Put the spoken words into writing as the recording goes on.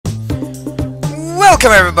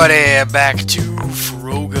Welcome everybody back to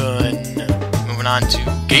Frogun. Moving on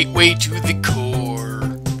to Gateway to the Core.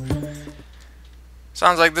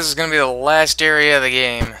 Sounds like this is going to be the last area of the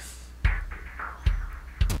game.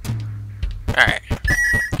 Alright.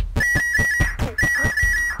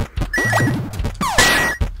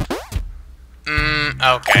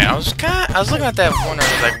 Okay, I was looking at that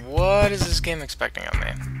wondering, like, what is this game expecting of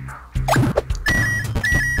me?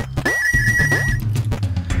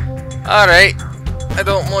 Alright. I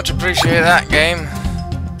don't much appreciate that game.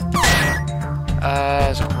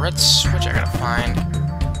 There's a red switch I gotta find.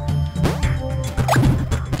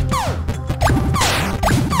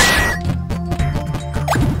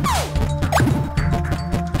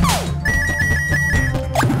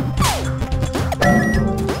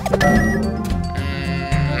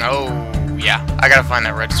 Oh, yeah. I gotta find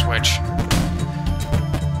that red switch.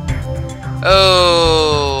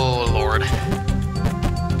 Oh, Lord.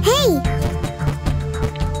 Hey!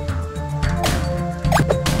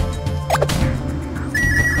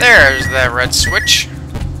 There's that red switch.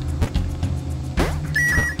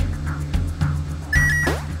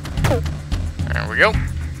 There we go.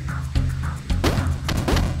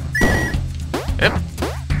 Yep.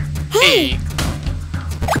 Hey.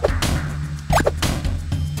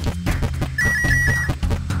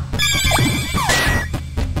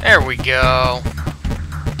 There we go.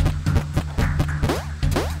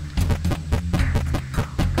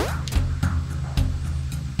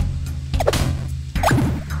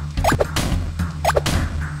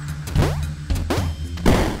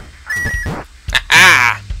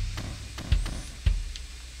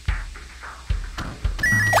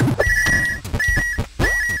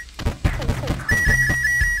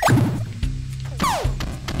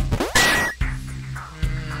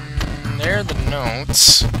 There are the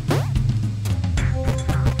notes.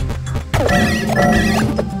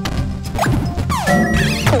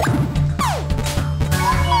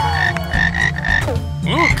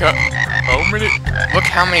 Look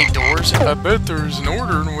how many doors. I bet there's an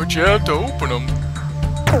order in which you have to open them.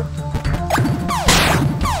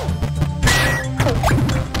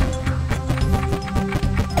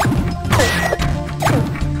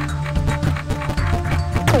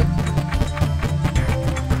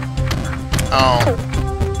 Oh.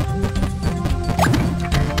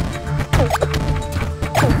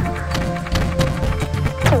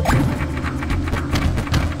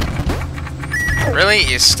 Really?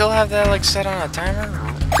 You still have that, like, set on a timer?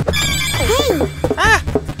 Ah!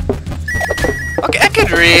 Okay, I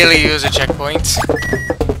could really use a checkpoint.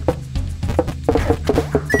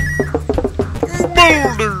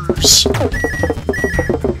 Boulders!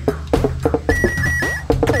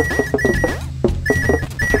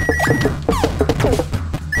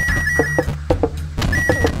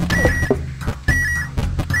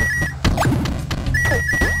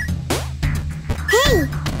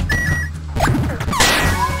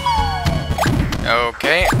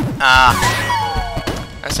 Okay,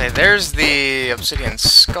 I say there's the obsidian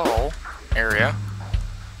skull area.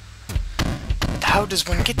 But how does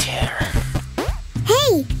one get there?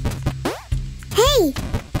 Hey! Hey!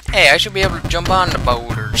 Hey, I should be able to jump on the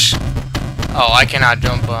boulders. Oh, I cannot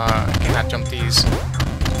jump these.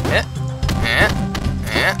 Hey!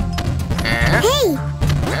 Hey!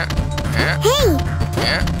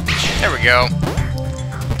 There we go.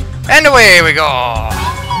 And away we go!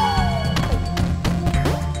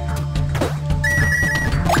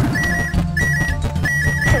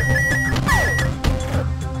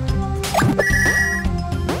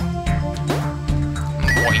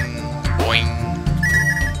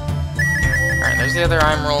 There's the other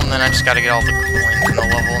emerald, and then I just gotta get all the coins in the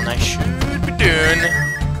level, and I should be done.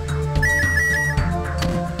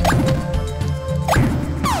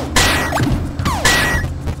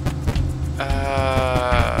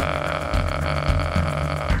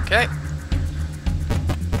 Okay.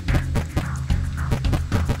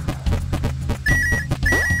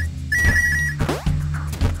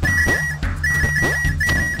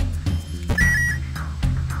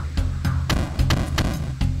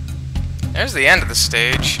 There's the end of the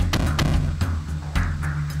stage.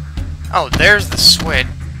 Oh, there's the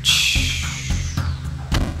switch.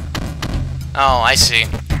 Oh, I see.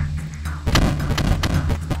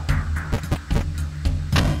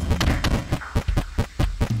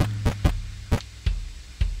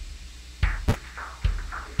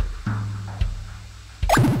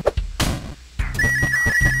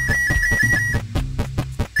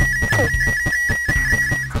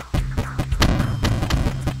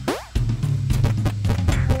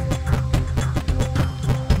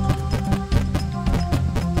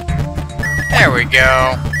 There we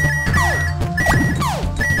go.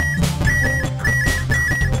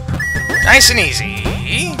 Nice and easy.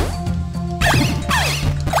 Hey!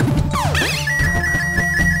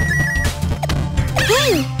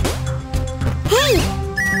 Hey!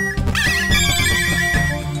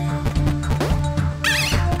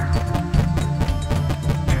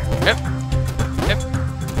 Hip. Hip.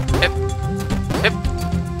 Hip. Hip.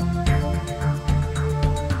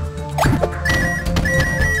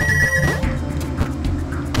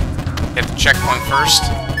 Hit the checkpoint first.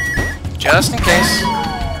 Just in case.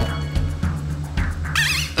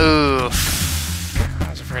 Oof. I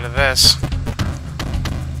was afraid of this.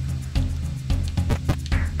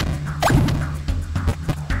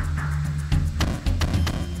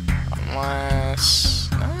 Unless...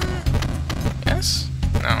 No? Yes?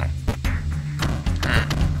 No.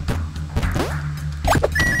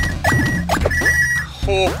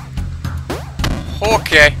 Oh.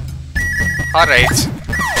 Okay. Alright.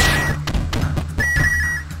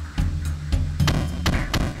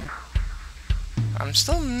 I'm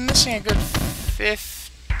still missing a good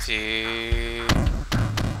 50...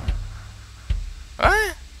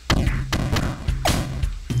 What?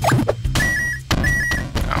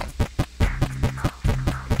 Oh.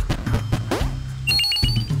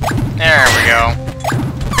 There we go.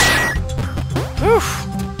 Whew.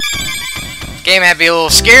 Game had me a little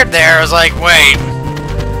scared there. I was like, wait.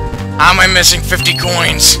 How am I missing 50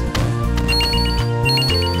 coins?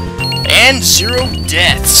 And 0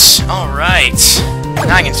 deaths. Alright.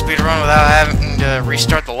 Now I can speedrun without having to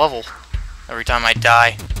restart the level every time I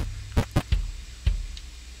die.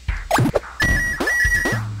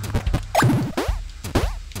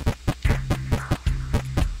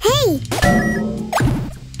 Hey!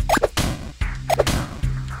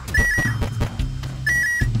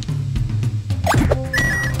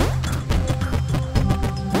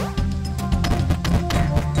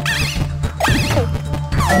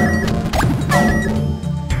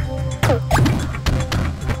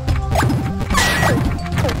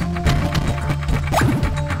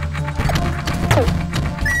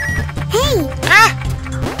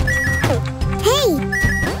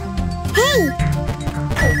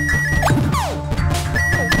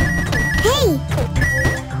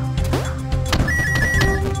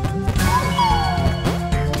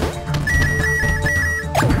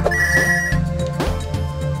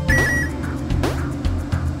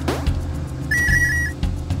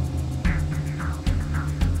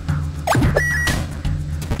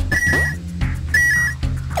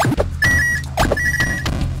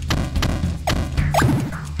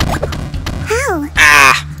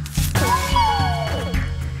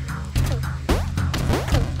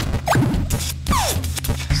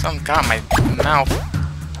 Something got in my mouth.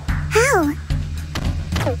 How?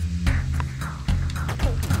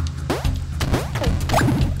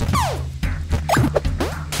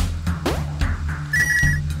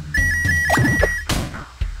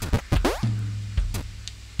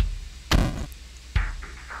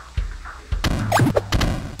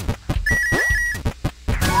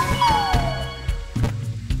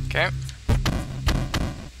 Okay.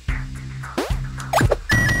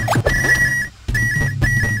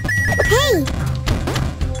 Hey!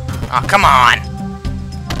 Oh, come on!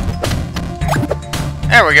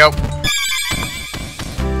 There we go.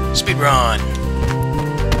 Speed run.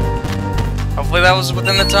 Hopefully that was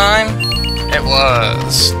within the time. It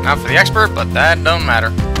was. Not for the expert, but that don't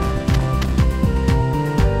matter.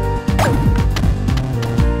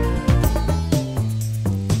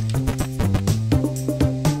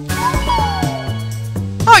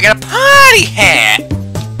 Oh, I got a party hat!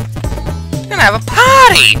 I'm gonna have a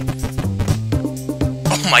party!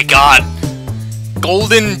 Oh my god.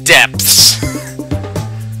 Golden depths.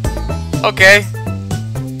 Okay.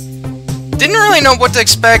 Didn't really know what to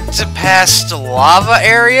expect past the lava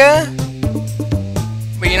area.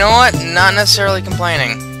 But you know what? Not necessarily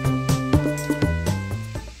complaining.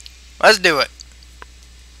 Let's do it.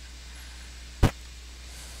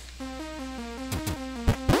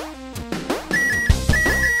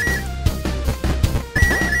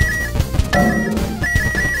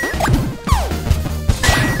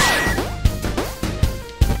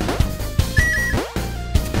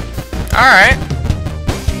 Alright.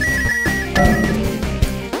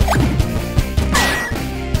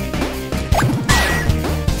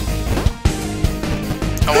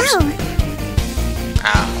 Almost.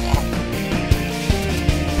 How?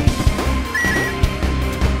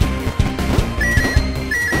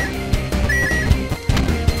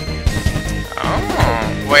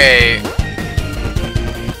 Oh, wait.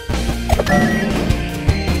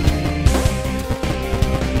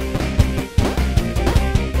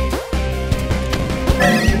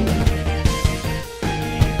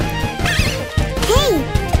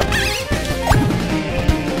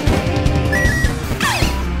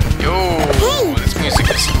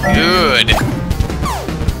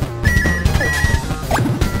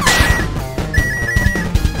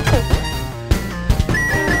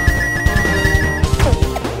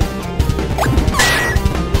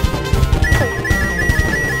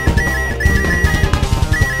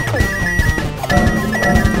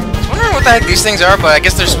 the heck these things are, but I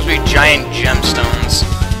guess they're supposed to be giant gemstones.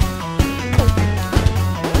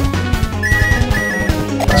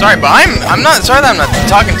 Sorry, but I'm not sorry that I'm not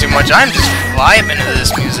talking too much. I'm just vibing to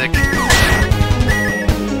this music.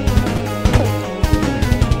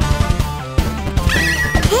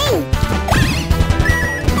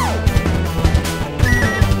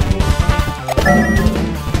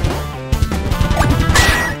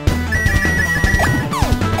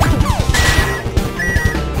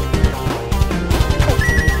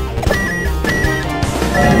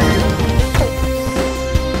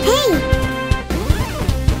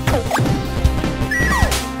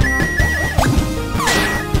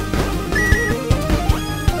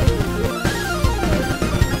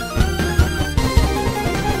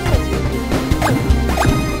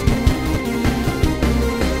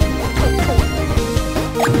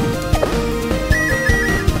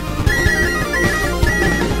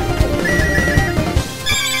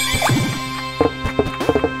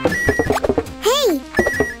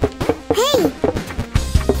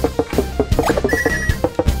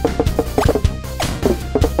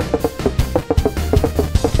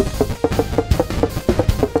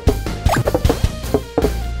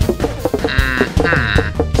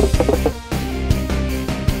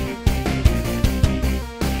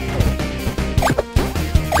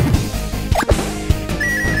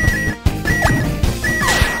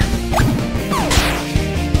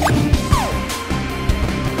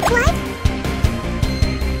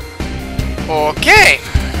 Okay.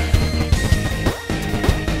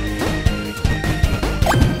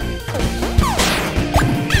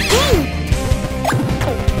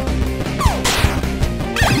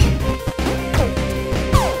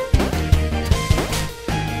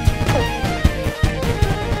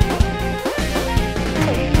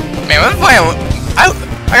 Man, with violin, I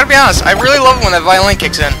gotta be honest, I really love it when that violin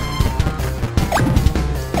kicks in.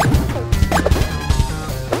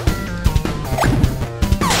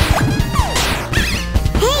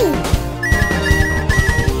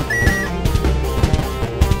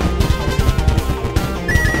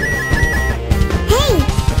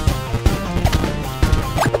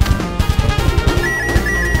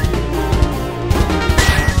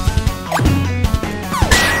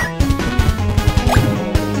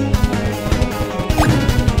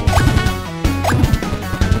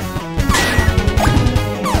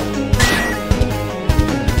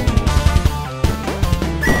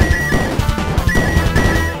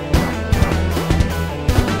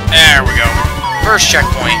 There we go. First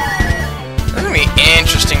checkpoint. This is gonna be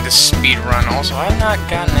interesting to speedrun. Also, I've not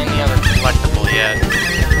gotten any other collectible yet.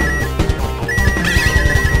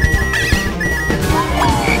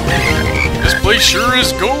 This place sure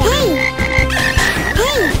is golden.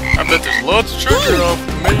 I bet there's lots of treasure off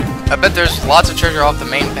the main. I bet there's lots of treasure off the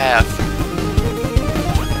main path.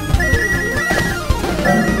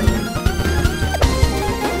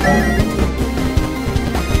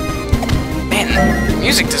 Man, the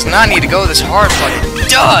music does not need to go this hard, but it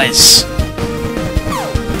does!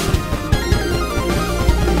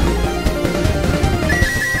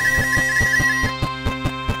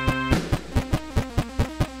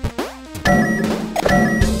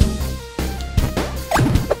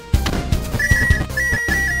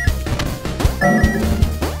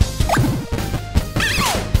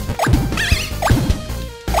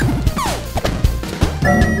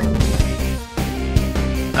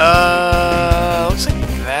 Looks like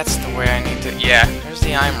that's the way I need to... Yeah, there's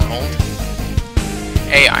the emerald.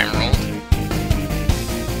 A emerald.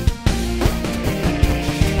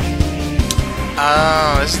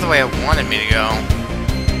 Oh, this is the way it wanted me to go.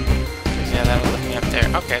 Yeah, that'll lift me up there.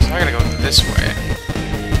 Okay, so I gotta go this way.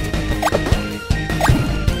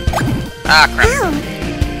 Ah, crap.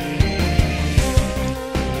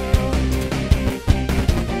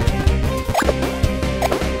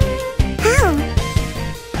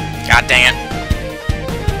 God dang it.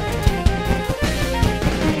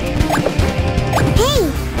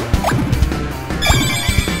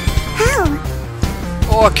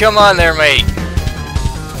 Oh, come on there, mate.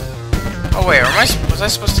 Oh, wait, was I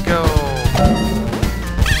supposed to go...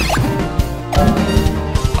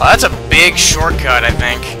 Oh, that's a big shortcut, I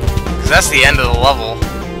think. Because that's the end of the level.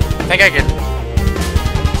 I think I could...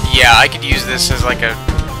 Yeah, I could use this as like a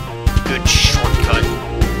good shortcut.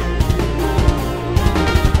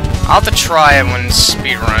 I'll have to try it when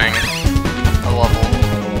speedrunning a level.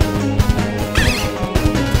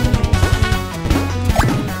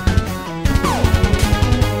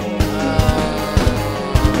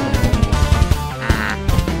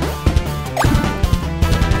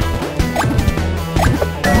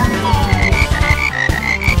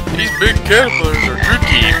 These big caterpillars are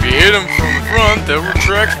tricky if you hit them from the front. front that will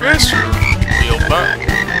track faster.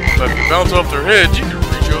 But if you bounce off their head, you can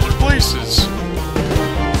reach other places.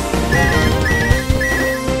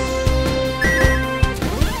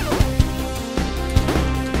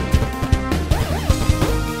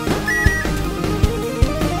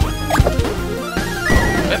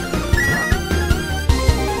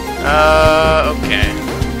 Okay.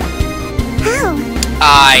 How?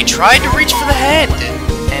 I tried to reach for the head,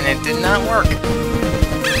 and it did not work.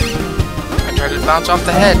 I tried to bounce off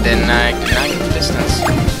the head, and I could not get the distance.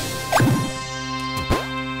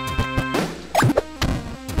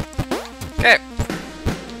 Okay.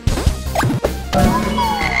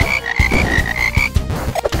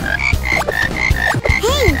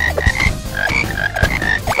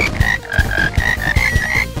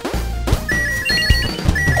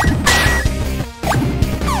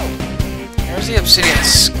 There's the obsidian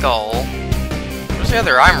skull. Where's the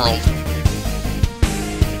other emerald?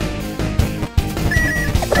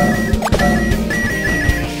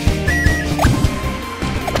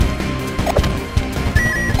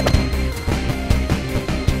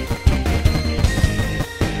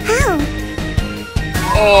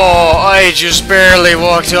 Oh, I just barely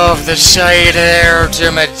walked off the side there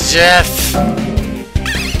to my death.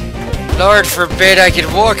 Lord forbid I could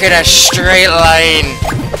walk in a straight line.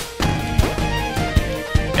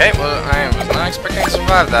 Okay, well, I was not expecting to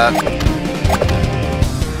survive that.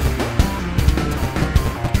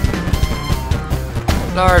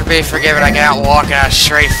 Lord be forgiven, I cannot walk in a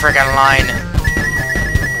straight friggin' line.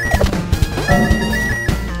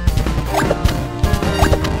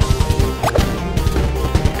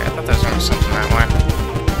 Okay, I thought there was gonna be something that way.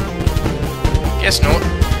 Guess not.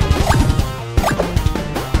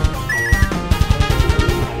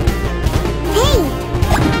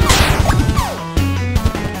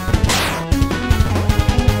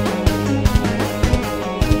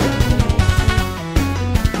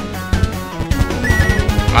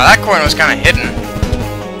 Wow, that coin was kind of hidden.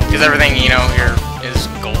 Because everything, you know, here is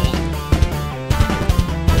gold.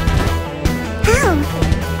 How?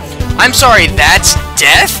 I'm sorry, that's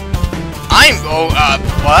death?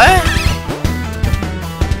 What?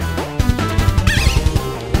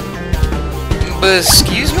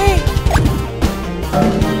 Excuse me?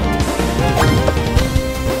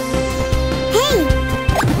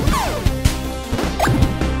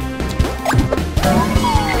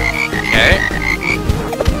 Okay.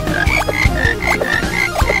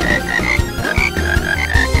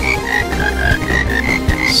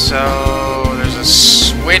 So, there's a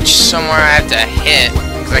switch somewhere I have to hit,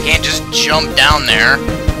 because I can't just jump down there.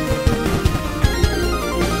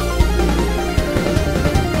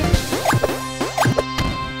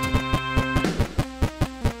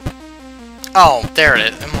 Oh, there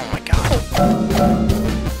it is. Oh my god.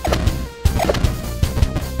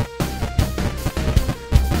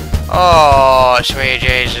 Oh, sweet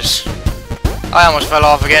Jesus. I almost fell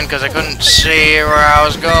off again because I couldn't see where I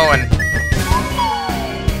was going.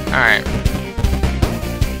 Alright.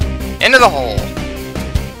 Into the hole.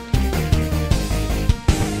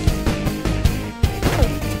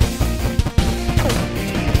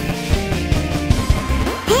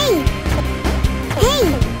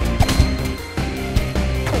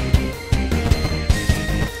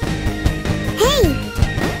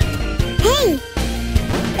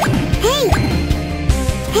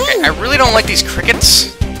 I really don't like these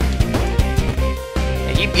crickets.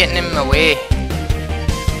 They keep getting in my way.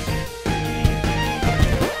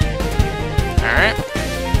 Alright.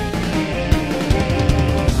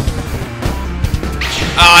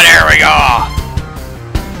 Oh, there we go!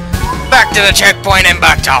 Back to the checkpoint and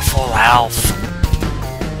back to full health.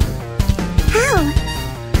 How?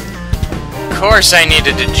 Of course I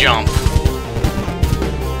needed to jump.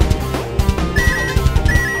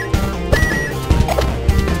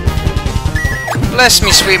 Bless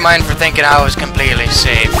me, sweet mind, for thinking I was completely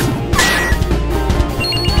safe.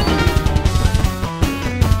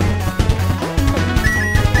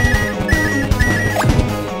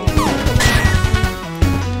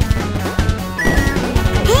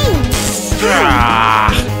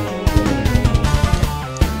 Ah.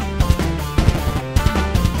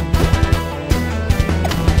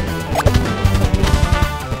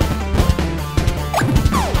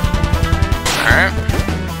 Alright.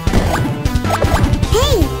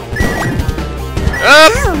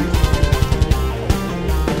 Up!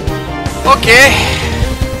 Okay.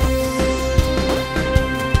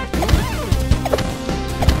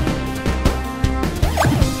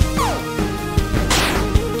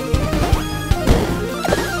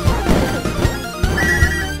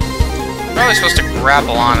 Probably supposed to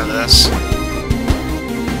grapple onto this.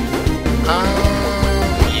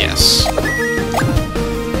 Yes.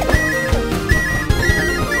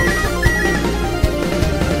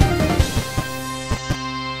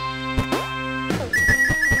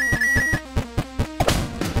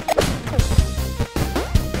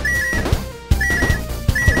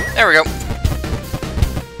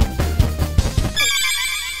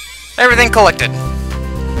 Everything collected.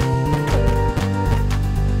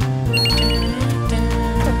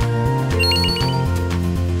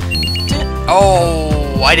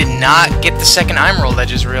 Oh, I did not get the second emerald, I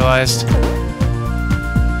just realized.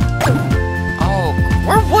 Oh,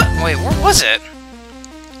 wait, where was it?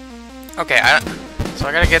 Okay, so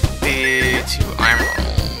I gotta get the 2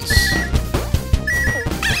 emeralds.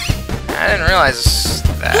 I didn't realize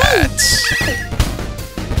that.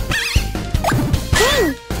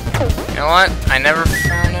 You know what? I never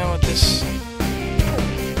found out what this...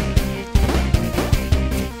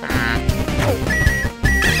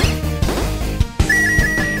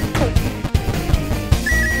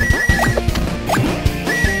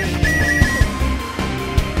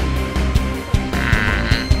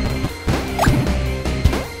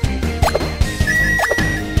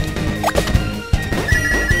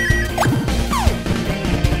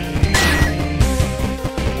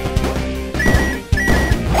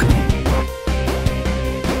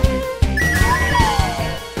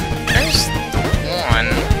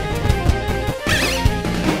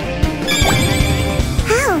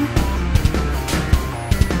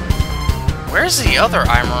 Where's the other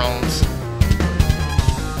emeralds?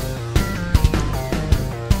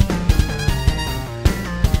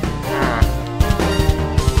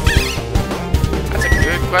 That's a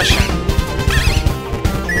good question.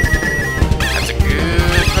 That's a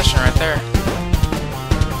good question right there.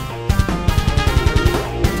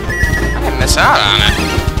 I didn't miss out on it.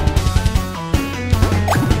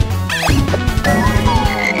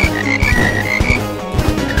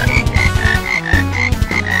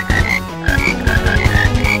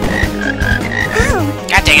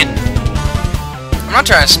 I'm not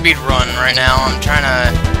trying to speed run right now, I'm trying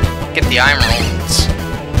to get the emeralds.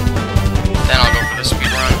 Then I'll go for the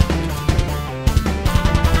speed run.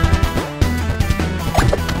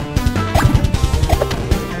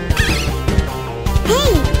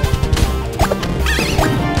 Hey!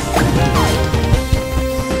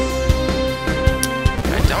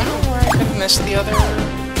 I don't know where I could have missed the other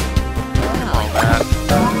emerald at.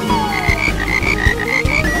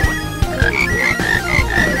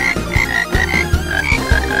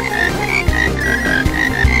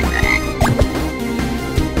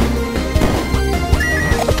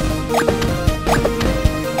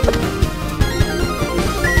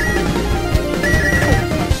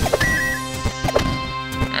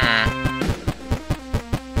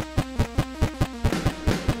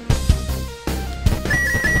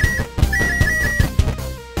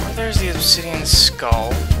 There's the obsidian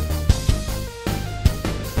skull.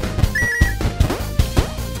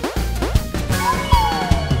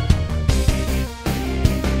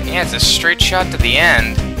 Yeah, it's a straight shot to the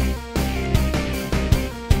end.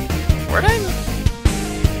 Where'd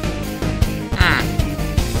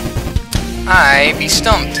I be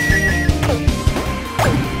stumped.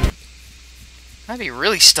 I'd be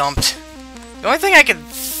really stumped. The only thing I could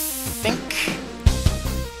think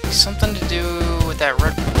is something to do with that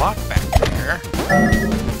red block back there.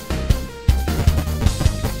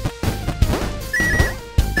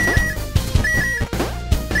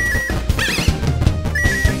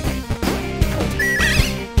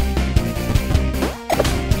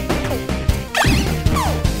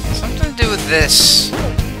 Something to do with this.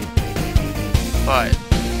 But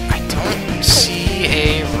I don't see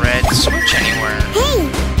a red switch anywhere.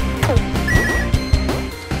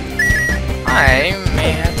 I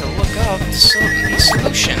may have to look up the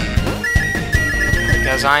solution.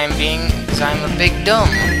 Because I'm a big dumb.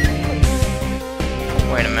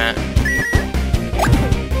 Wait a minute.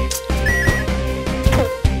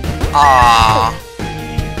 Ah.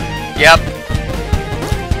 Yep.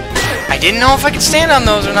 I didn't know if I could stand on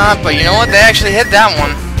those or not, but you know what? They actually hit that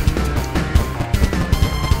one.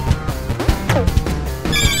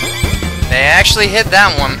 They actually hit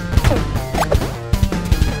that one.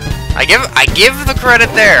 I give the credit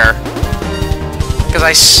there. Because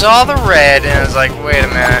I saw the red and I was like, wait a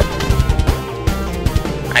minute.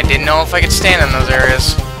 I didn't know if I could stand in those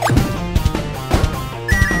areas.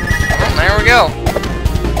 Well, there we go.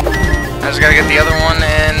 I just gotta get the other one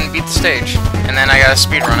and beat the stage. And then I gotta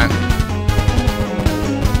speedrun it.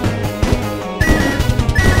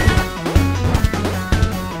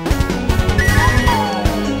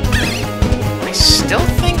 I still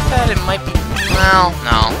think that it might be... well,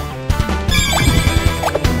 no.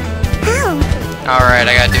 Alright,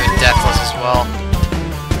 I gotta do it deathless as well.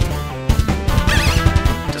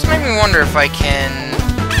 Does make me wonder if I can...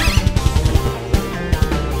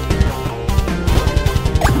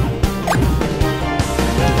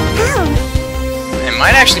 It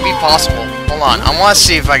might actually be possible. Hold on, I want to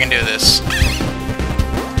see if I can do this.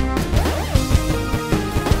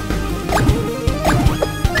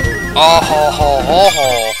 Oh ho ho ho ho.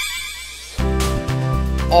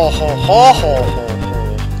 Oh ho ho ho ho ho.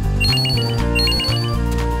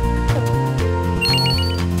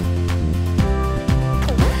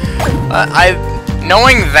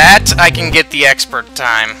 Knowing that, I can get the expert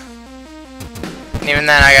time. And even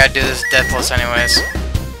then, I gotta do this deathless anyways.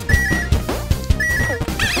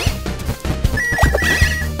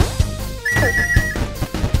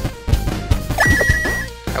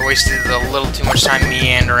 I wasted a little too much time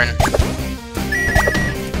meandering.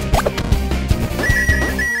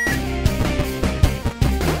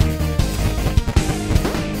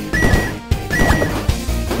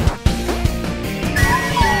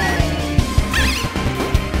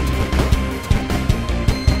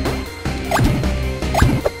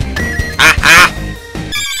 Ah!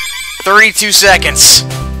 32 seconds.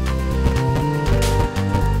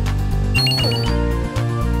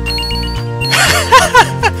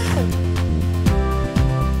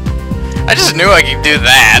 I just knew I could do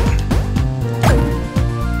that.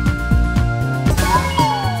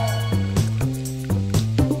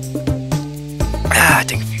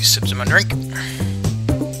 Take a few sips of my drink.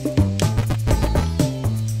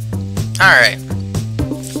 Alright.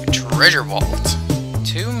 Treasure vault.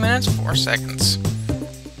 2 minutes, 4 seconds.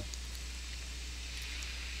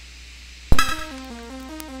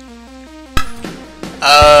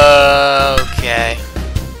 Okay.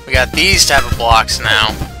 We got these type of blocks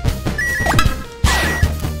now.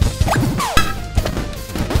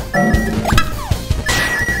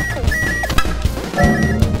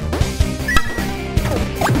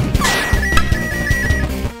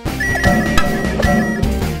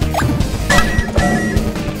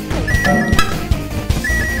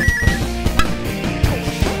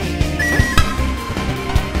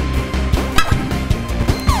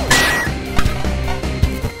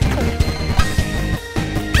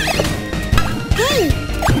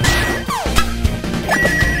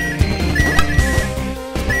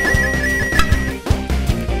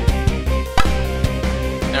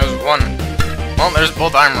 Well, there's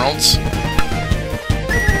both emeralds.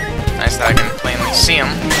 Nice that I can plainly see them.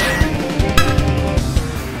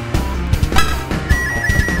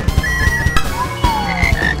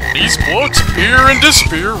 These blocks appear and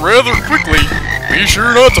disappear rather quickly. Be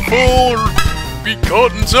sure not to fall or be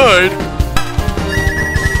caught inside.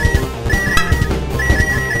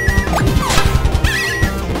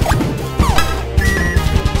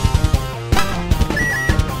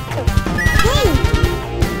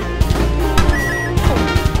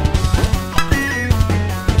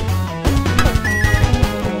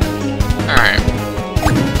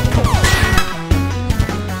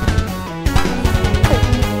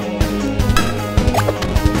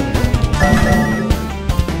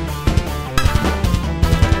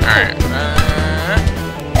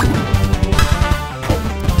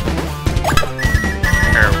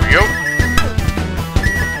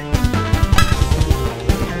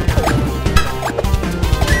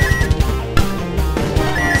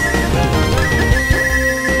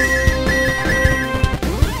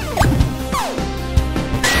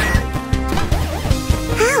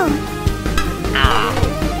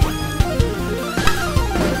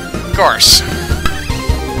 Of course.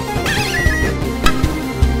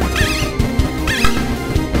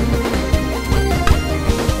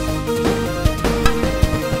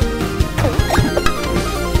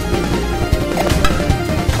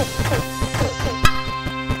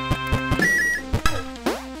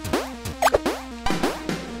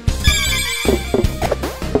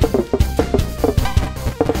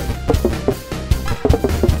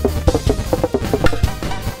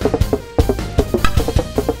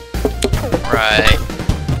 Right.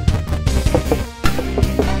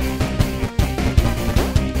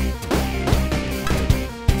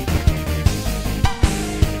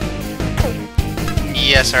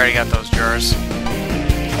 Yes, I already got those jars.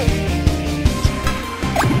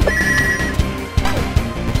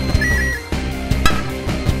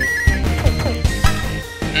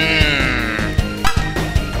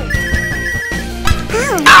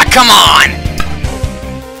 Ah, come on!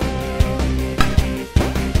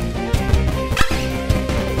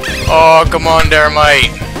 Oh, come on there,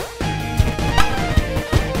 mate.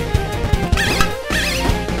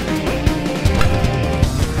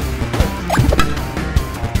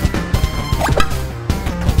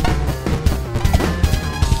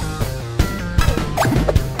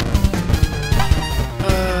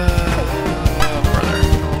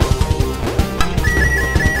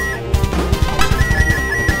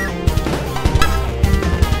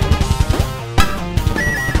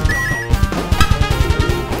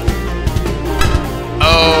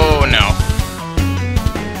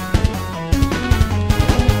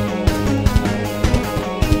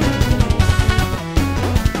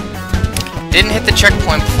 Didn't hit the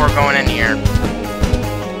checkpoint before going in here.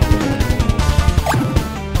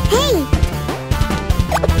 Hey!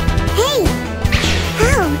 Hey!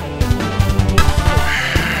 How?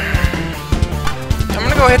 I'm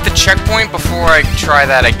gonna go hit the checkpoint before I try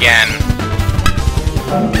that again.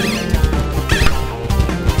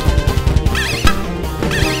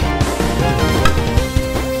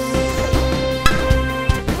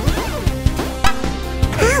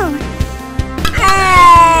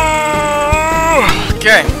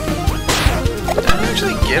 Okay. Did I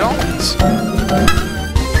actually get all these?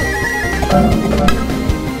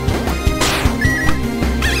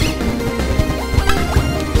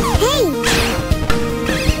 Hey!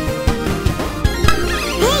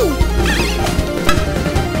 Hey!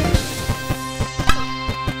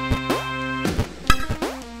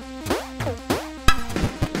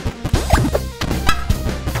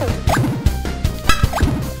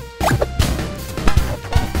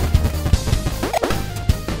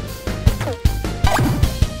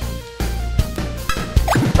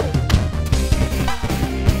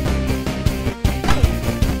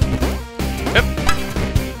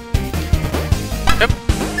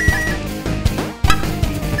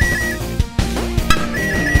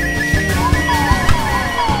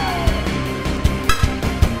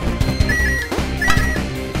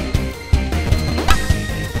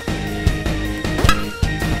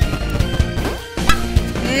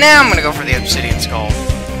 Now I'm gonna go for the obsidian skull.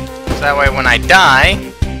 So that way when I die,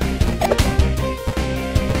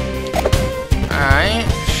 I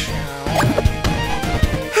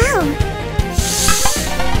shall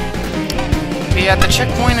be at the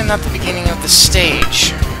checkpoint and not the beginning of the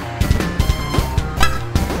stage.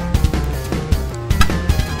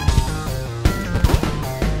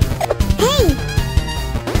 Hey!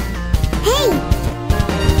 Hey!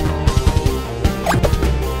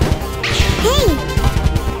 Hey!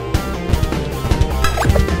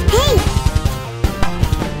 Hey!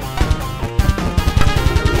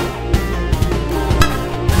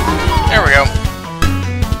 There we go.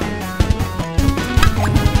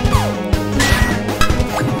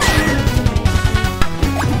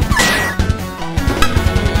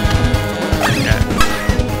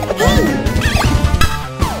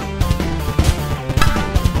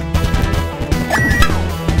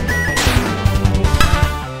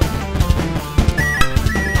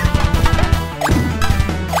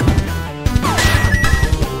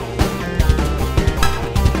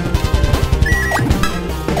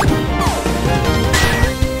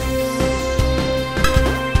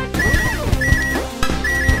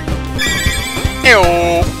 Ew.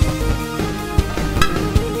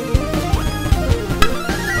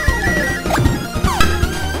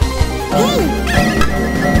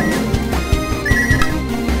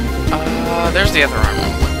 There's the other arm.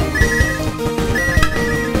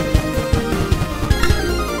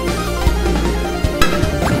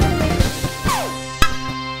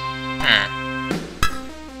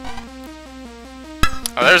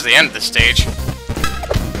 Oh, there's the end of the stage.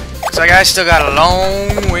 Looks like I still got a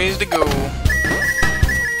long ways to go.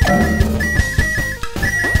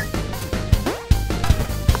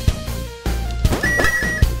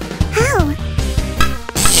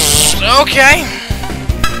 Okay.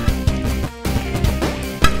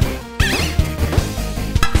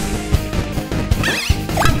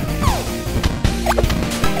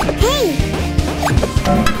 Hey!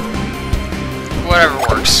 Whatever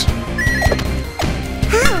works.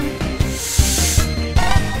 How?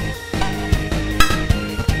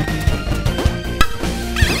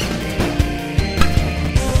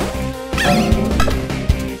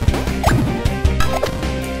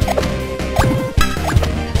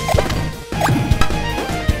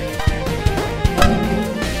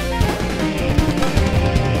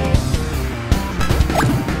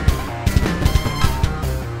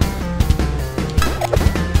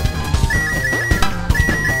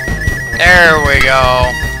 There we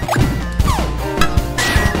go.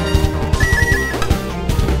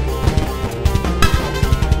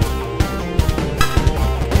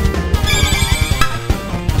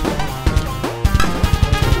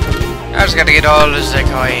 I just gotta get all of the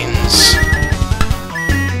coins.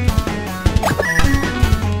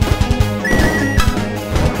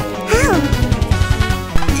 How?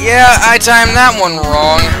 Yeah, I timed that one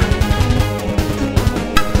wrong.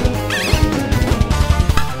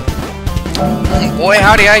 Boy,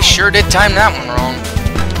 howdy, I sure did time that one wrong.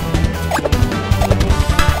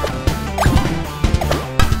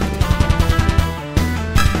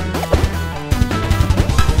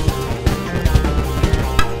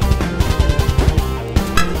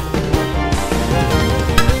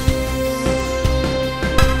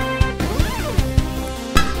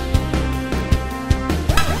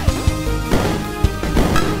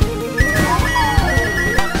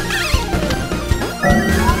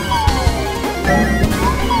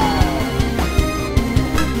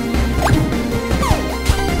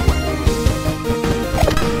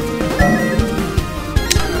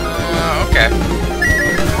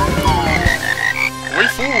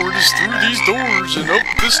 doors and up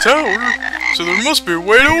this tower, so there must be a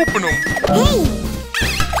way to open them. Hey!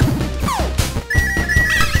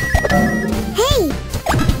 Hey!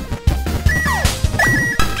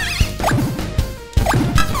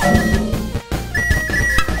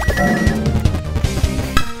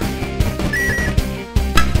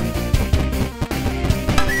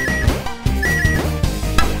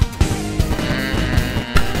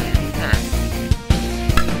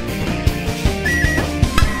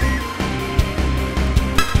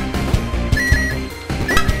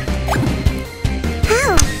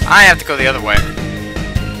 I have to go the other way.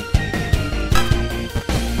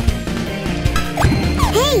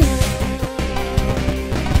 Hey!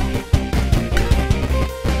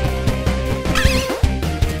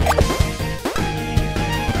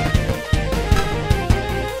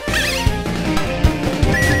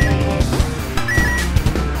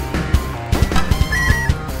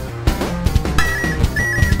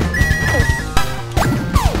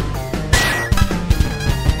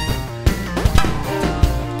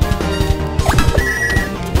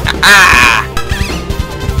 Ah!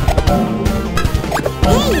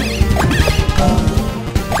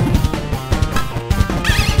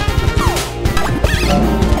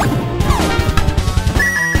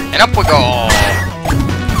 And up we go.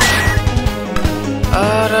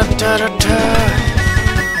 Da, da, da, da.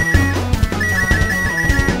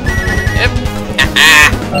 Yep.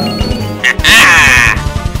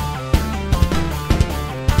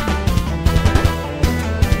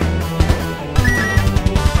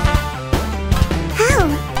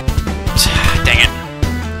 Dang it.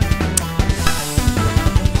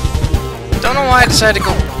 Don't know why I decided to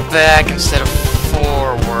go back instead of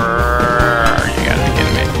forward. You gotta be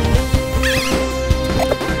kidding me.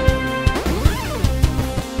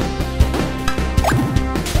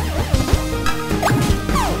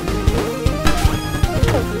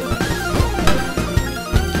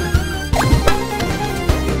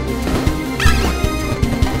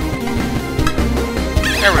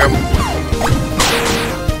 There we go.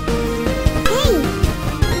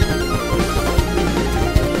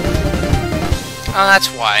 Oh, that's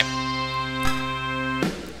why.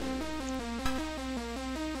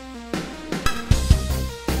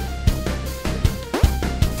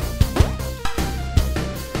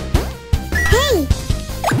 Hey!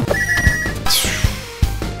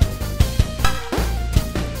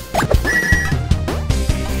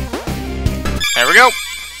 There we go.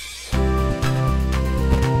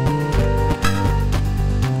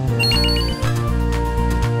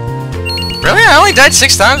 Really? I only died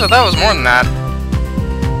 6 times? I thought it was more than that.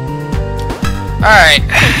 Alright.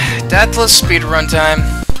 Deathless speedrun time.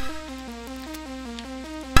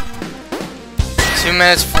 2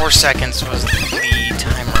 minutes, 4 seconds was the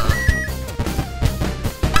timer.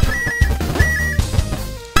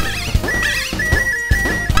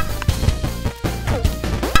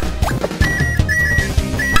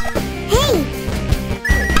 Hey!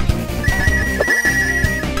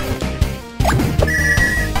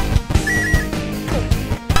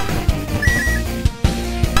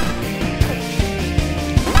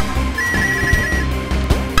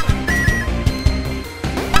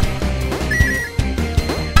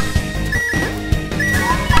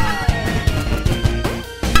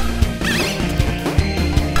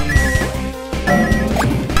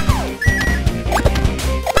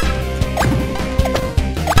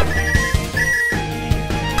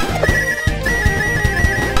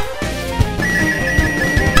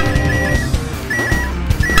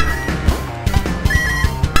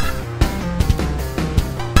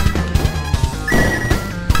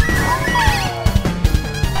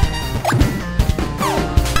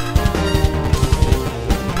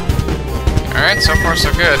 Alright, so far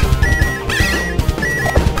so good.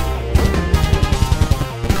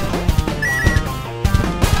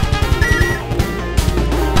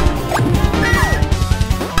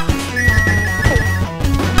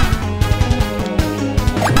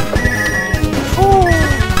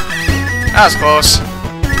 That was close.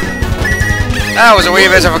 That was a wee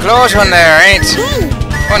bit of a close one there, ain't?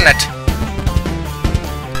 Wasn't it?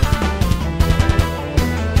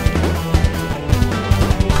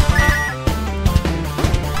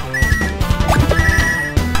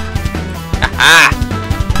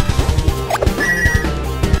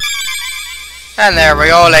 And there we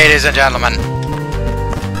go, ladies and gentlemen.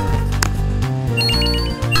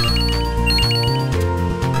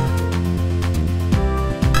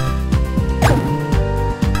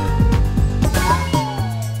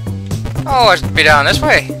 Oh, I should be down this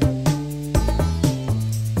way.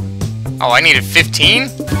 Oh, I needed 15?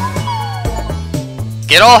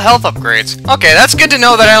 Get all health upgrades. Okay, that's good to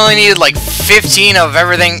know that I only needed like 15 of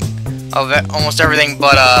everything of almost everything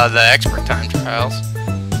but the expert time trials.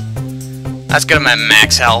 That's good. I'm at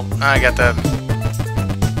max health. I got the.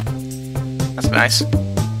 That's nice.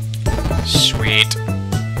 Sweet.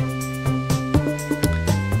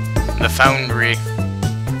 The foundry.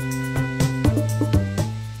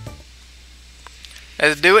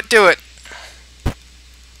 Let's do it.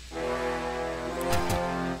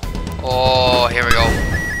 Oh, here we go.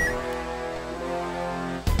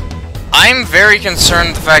 I'm very concerned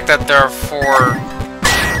with the fact that there are 4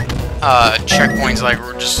 checkpoints, like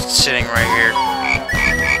we're just sitting right here.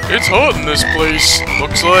 It's hot in this place.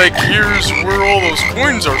 Looks like here's where all those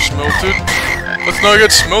coins are smelted. Let's not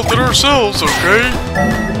get smelted ourselves, okay?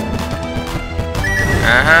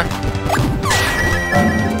 Uh-huh.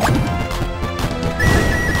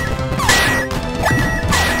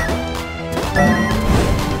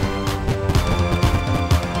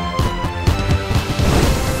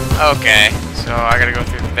 Okay, so I gotta go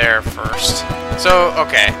through there first. So,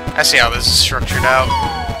 okay, I see how this is structured out.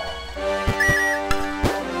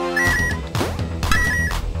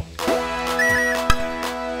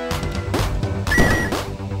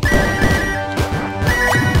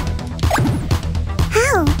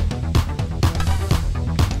 How?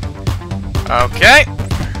 Okay.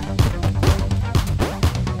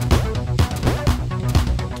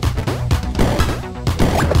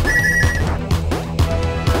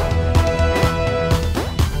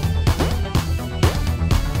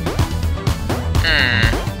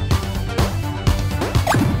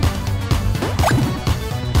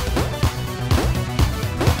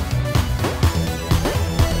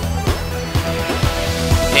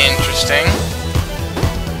 Interesting.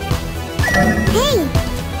 Hey!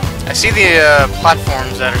 I see the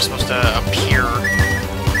platforms that are supposed to appear.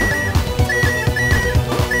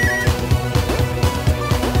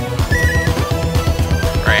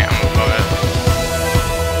 Right, I'm above it.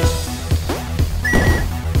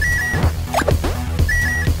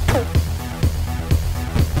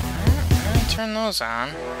 Let me turn those on.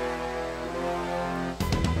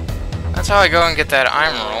 That's how I go and get that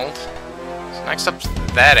emerald. So next up to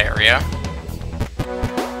that area.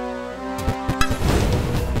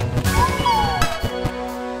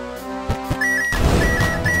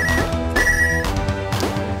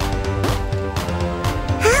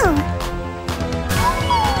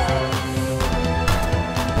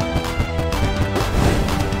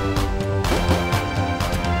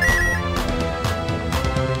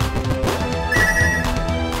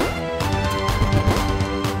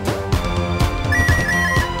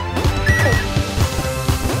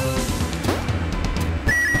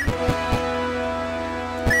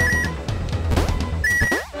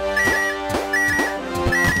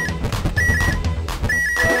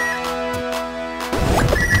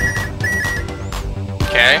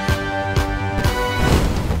 Okay.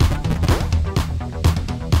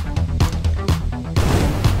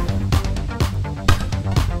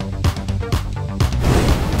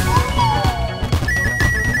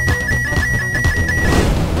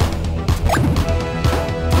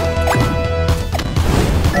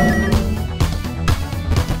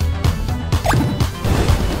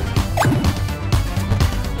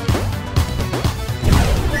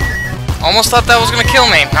 Almost thought that was gonna kill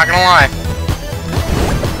me, not gonna lie.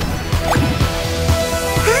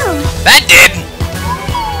 That did!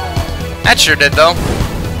 That sure did, though.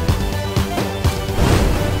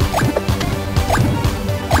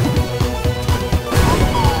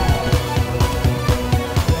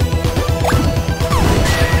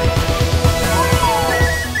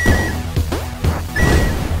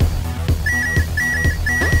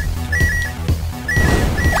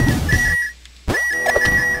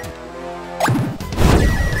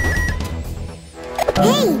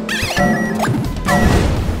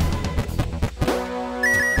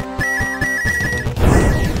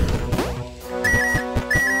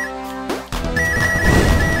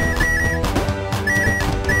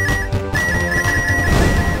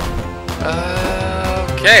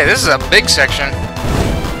 Okay, this is a big section.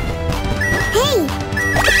 Hey!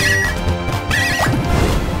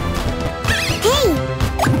 Hey!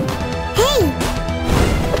 Hey!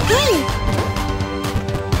 Hey!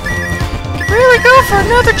 Could really go for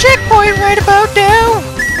another checkpoint right about now.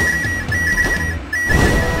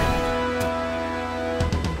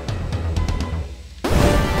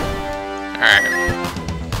 Alright.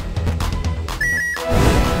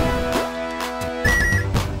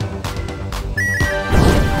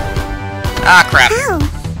 Ah, crap.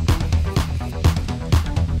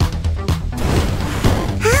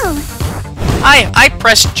 How? I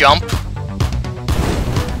pressed jump.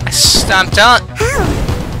 I stomped on. How?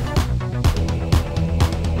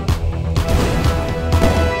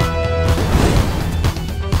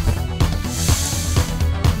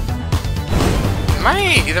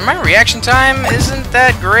 either my reaction time isn't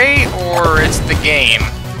that great, or it's the game.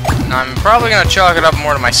 And I'm probably gonna chalk it up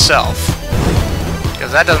more to myself,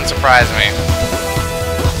 because that doesn't surprise me.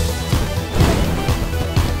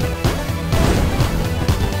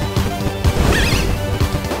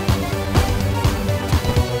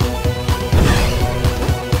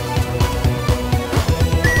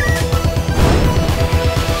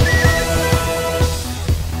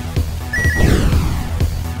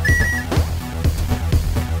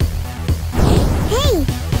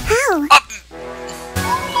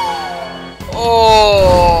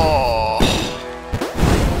 Oh.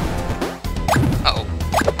 Uh-oh.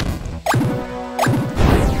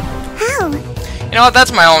 How? You know what?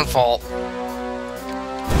 That's my own fault.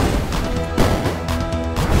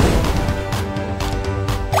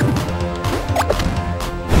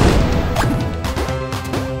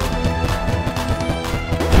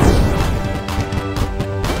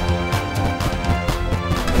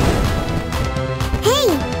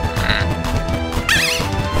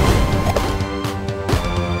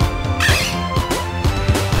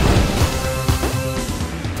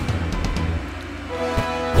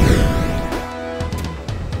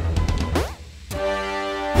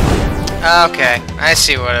 Okay, I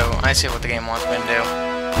see what the game wants me to do.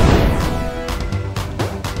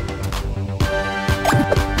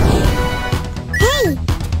 Hey!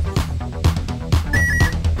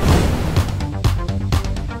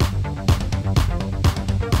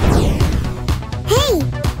 Hey!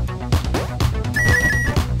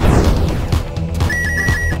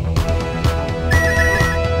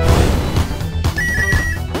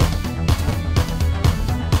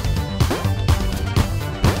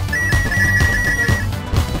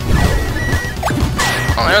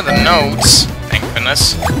 Oh, there are the notes. Thank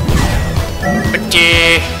goodness.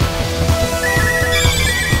 Okay.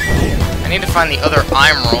 I need to find the other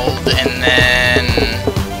emerald and then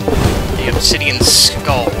the obsidian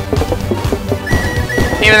skull.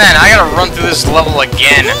 Even then, I gotta run through this level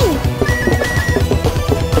again.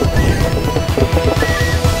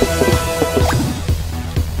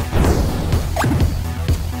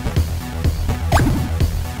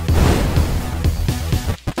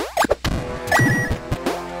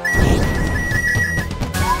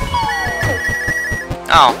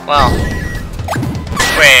 Oh, well.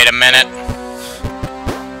 Wait a minute.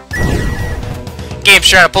 Gabe's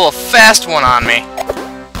trying to pull a fast one on me.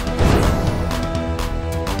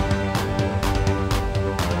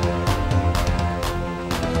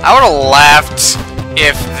 I would have laughed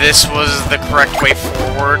if this was the correct way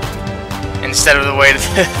forward instead of the way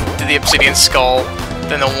to the obsidian skull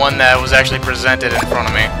than the one that was actually presented in front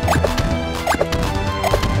of me.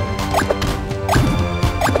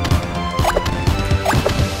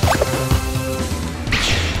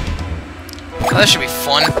 Well, that should be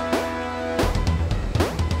fun.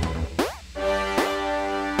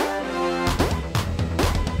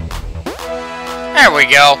 There we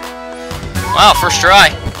go. Wow, first try.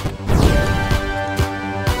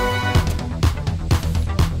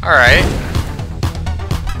 Alright.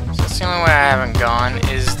 So that's the only way I haven't gone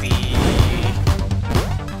is the...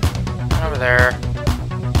 over there.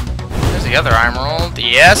 There's the other emerald.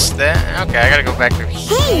 Yes, okay, I gotta go back through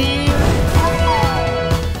here.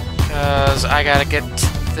 Because I gotta get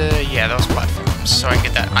the... yeah, those platforms, so I can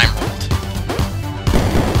get that emerald.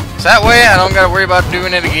 So that way I don't gotta worry about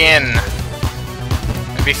doing it again.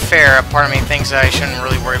 To be fair, a part of me thinks I shouldn't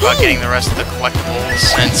really worry about getting the rest of the collectibles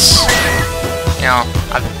since, you know,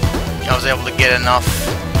 I was able to get enough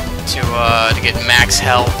to get max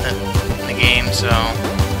health in the game, so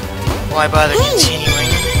why bother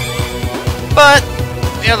continuing? But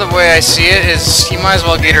the other way I see it is you might as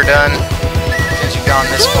well get her done since you've gone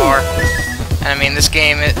this far. And I mean, this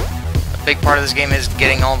game, a big part of this game is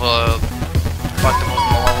getting all the collectibles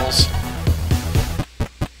in the levels.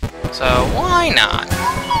 So why not?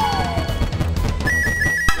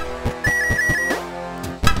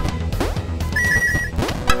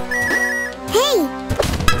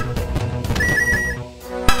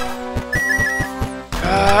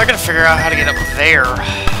 I gotta figure out how to get up there.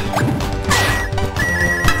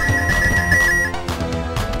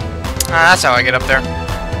 That's how I get up there.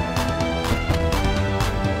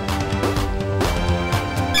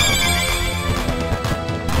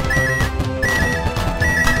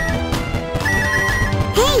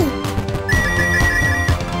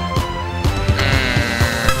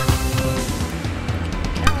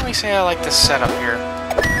 Can't really say I like this setup here.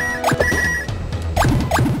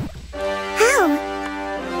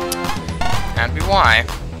 That'd be why.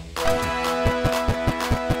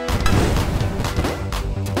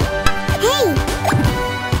 Hey!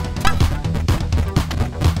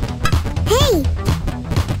 Hey!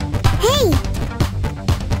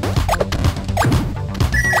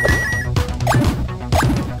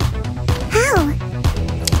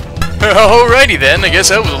 Alrighty then, I guess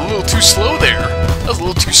that was a little too slow there. That was a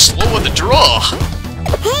little too slow on the draw.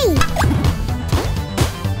 Hey!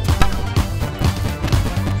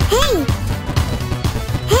 Hey!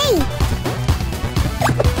 Hey!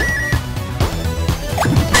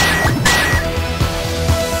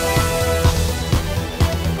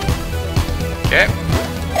 Okay.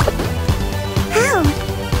 How?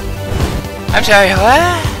 I'm sorry,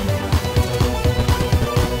 what?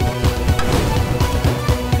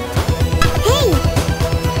 Hey!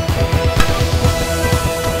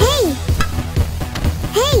 Hey!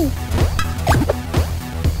 Hey!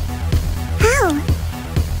 How?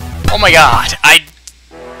 Oh my god,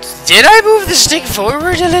 Did I move the stick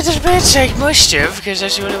forward a little bit? I must have, because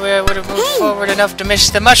that's the only way I would have moved forward enough to miss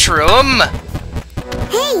the mushroom.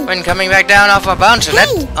 Hey! When coming back down off of bouncing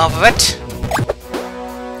it, off of it.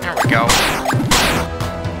 There we go.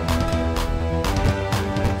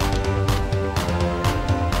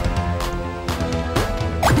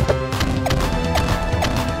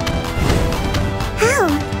 How?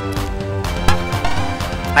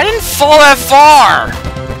 I didn't fall that far.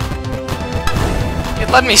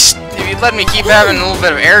 If you'd let me keep having a little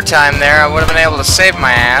bit of airtime there, I would have been able to save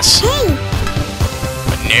my ass. Hey!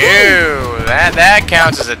 But no, that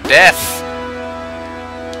counts as a death.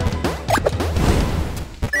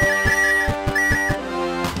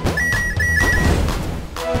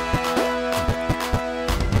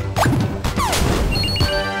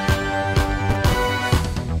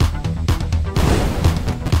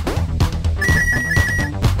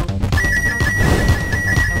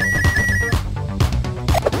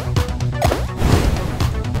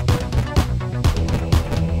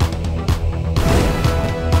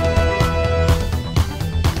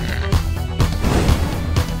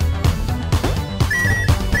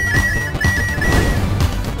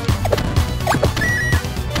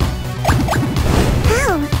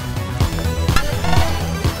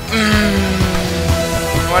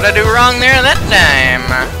 What'd I do wrong there that time?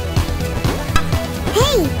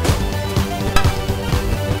 Hey!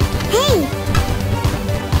 Hey!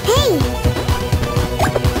 Hey!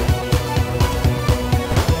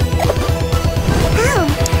 How?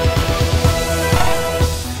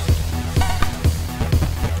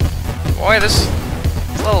 Boy, this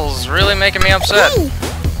level's really making me upset. Hey!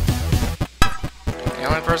 The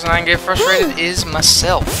only person I can get frustrated is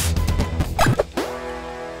myself.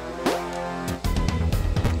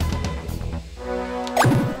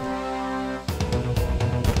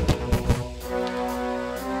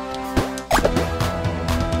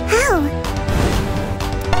 How?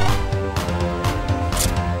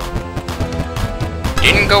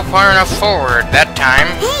 Didn't go far enough forward that time.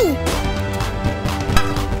 Hey!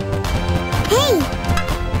 Hey!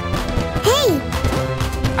 Hey!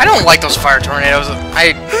 I don't like those fire tornadoes. How?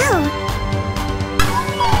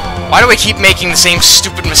 Why do I keep making the same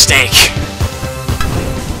stupid mistake?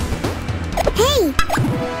 Hey!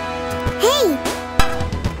 Hey!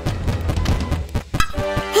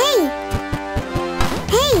 Hey!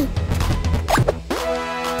 Hey!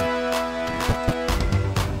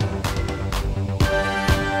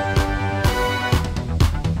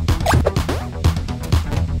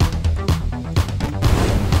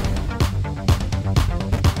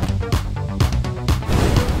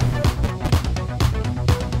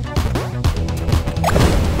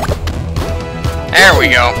 There we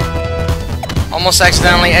go. Almost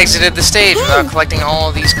accidentally exited the stage without collecting all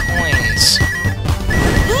of these coins.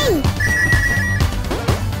 Hey!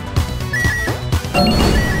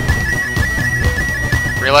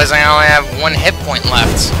 Realizing I only have one hit point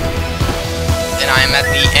left. Then I am at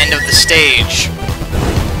the end of the stage.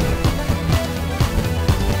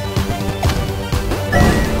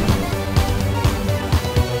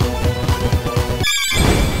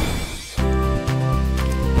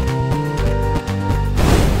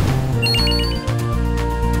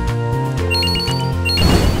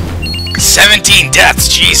 "17 deaths,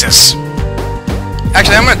 Jesus!"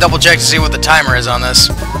 Actually, I'm gonna double check to see what the timer is on this.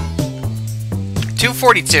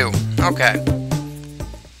 2:42. Okay.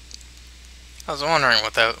 I was wondering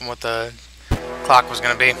what the clock was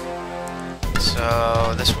gonna be.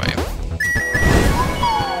 So this way.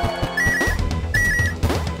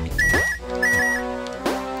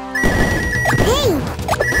 Hey!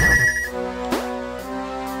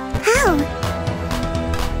 How?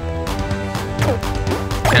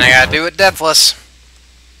 And I gotta do it deathless.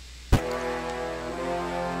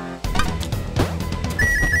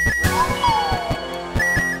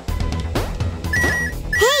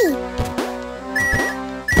 Hey!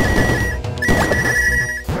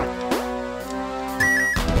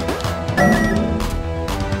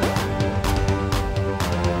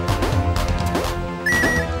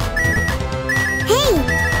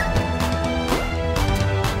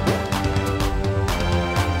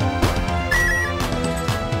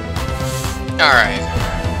 Alright.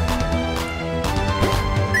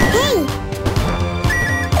 Hey!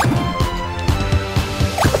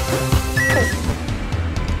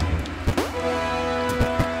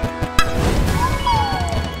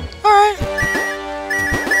 Alright.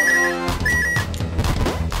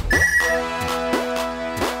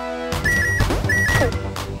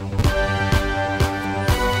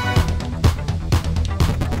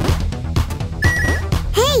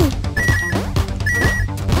 Hey!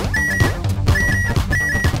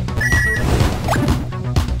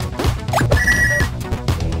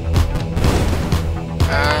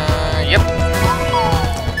 Yep.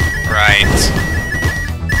 Right.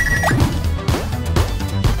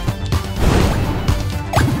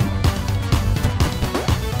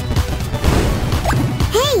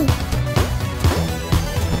 Hey!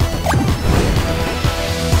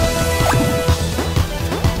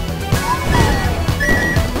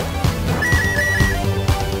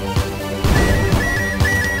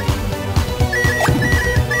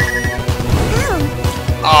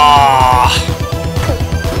 Ow! Ah.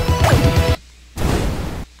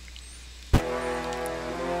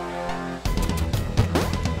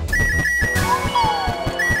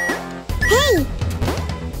 Hey!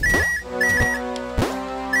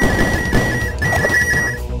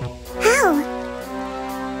 Ow!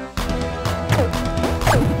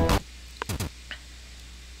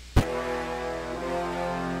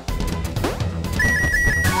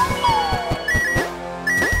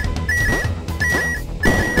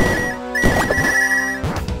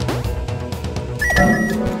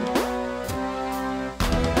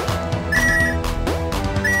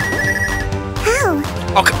 Ow!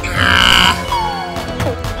 Okay.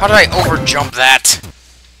 How did I overjump that?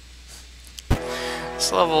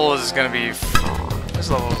 This level is gonna be. This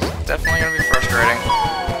level is definitely gonna be frustrating.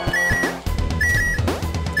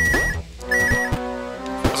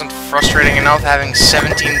 Wasn't frustrating enough having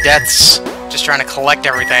 17 deaths just trying to collect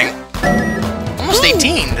everything. Almost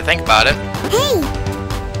 18 to think about it. Hey!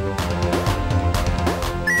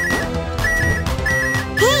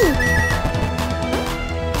 Hey!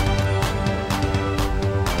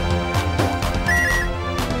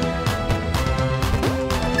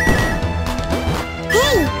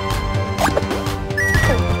 Hey!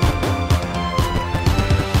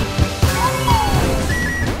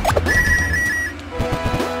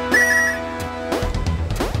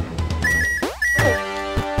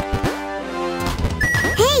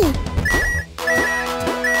 Hey!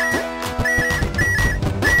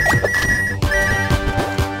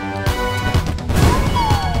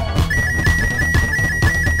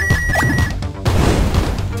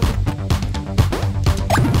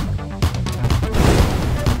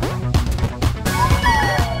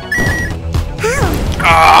 Ow!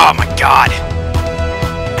 Oh my god!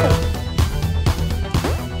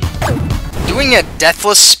 Doing a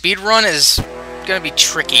deathless speedrun is gonna be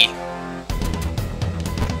tricky.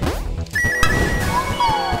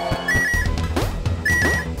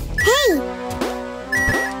 Hey!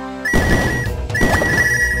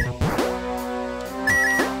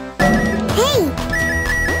 Hey!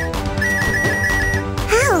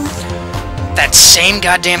 Ow! That same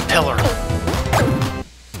goddamn pillar.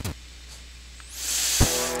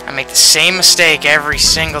 I make the same mistake every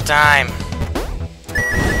single time.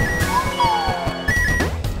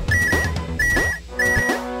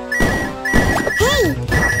 Hey!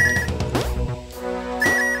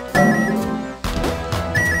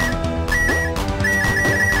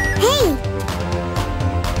 Hey!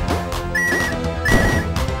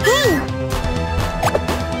 Hey!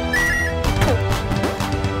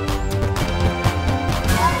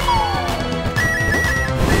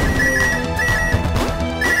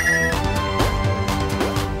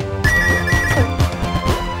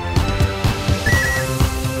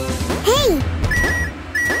 Hey!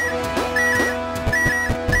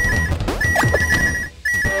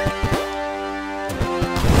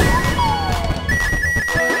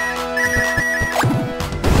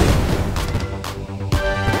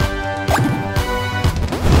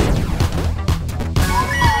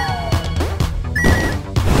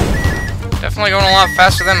 Definitely going a lot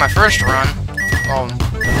faster than my first run. Well,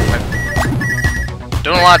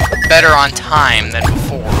 doing a lot better on time than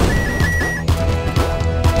before.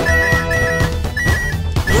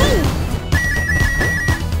 Hey!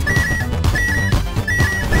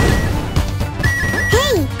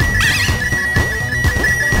 Hey!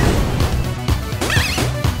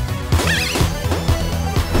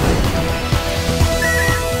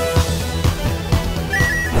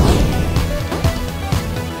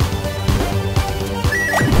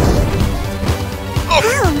 Ow!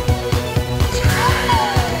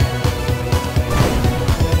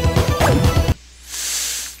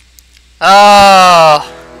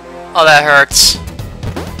 Oh! Oh, that hurts.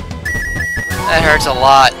 That hurts a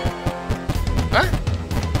lot. Huh?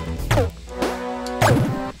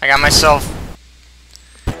 I got myself...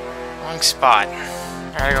 wrong spot.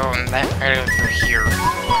 I gotta go in that. I gotta go through here.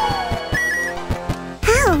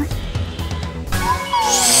 How?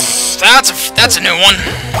 That's a new one.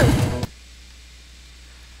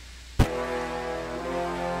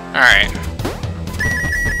 Alright.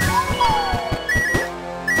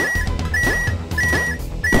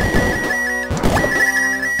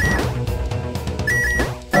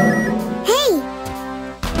 Hey!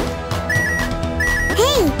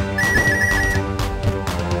 Hey!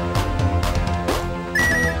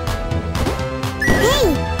 Hey!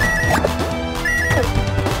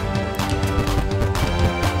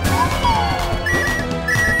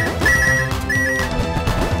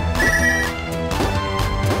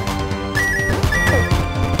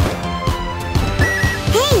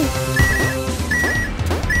 Hey!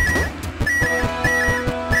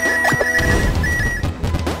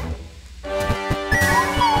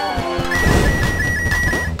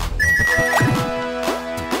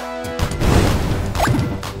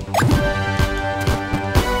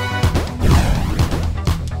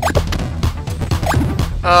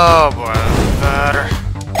 Oh boy, better.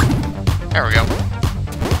 There we go.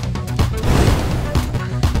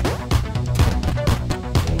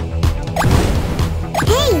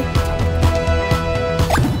 Hey!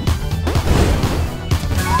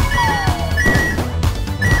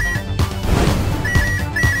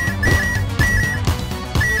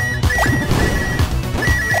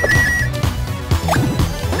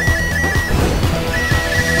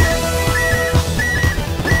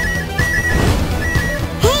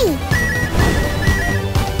 Hey!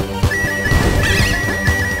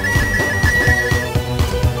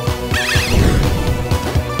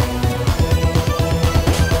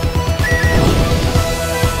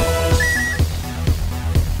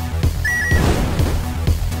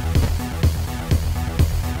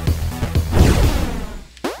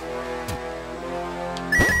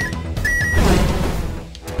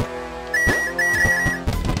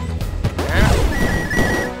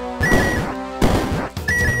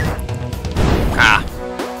 Ah.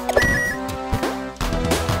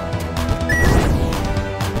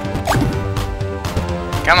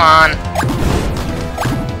 Come on.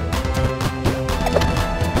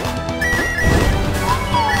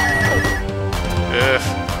 Ugh.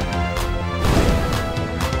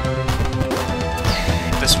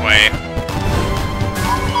 This way.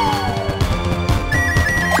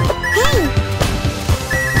 Hey!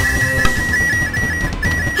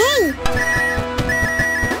 Hey!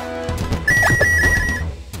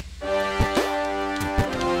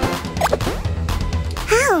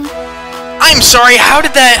 How? I'm sorry, how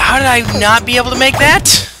did I not be able to make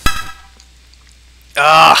that?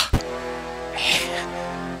 Ugh. I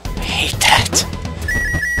hate that.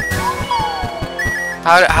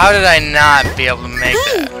 How did I not be able to make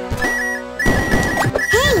that?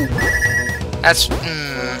 Hey! That's,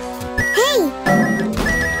 Hey!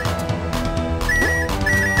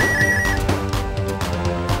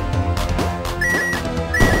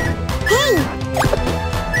 Hey!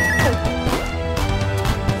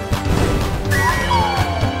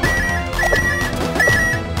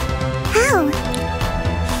 How?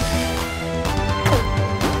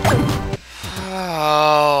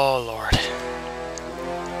 oh, Lord.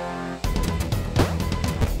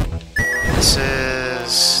 This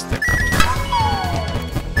is the...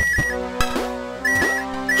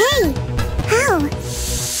 Hey! How?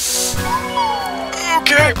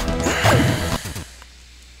 Okay.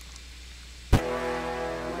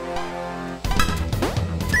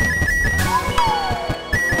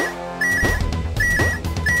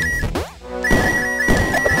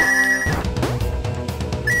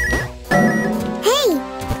 Hey!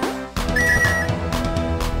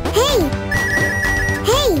 Hey!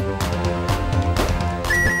 Hey!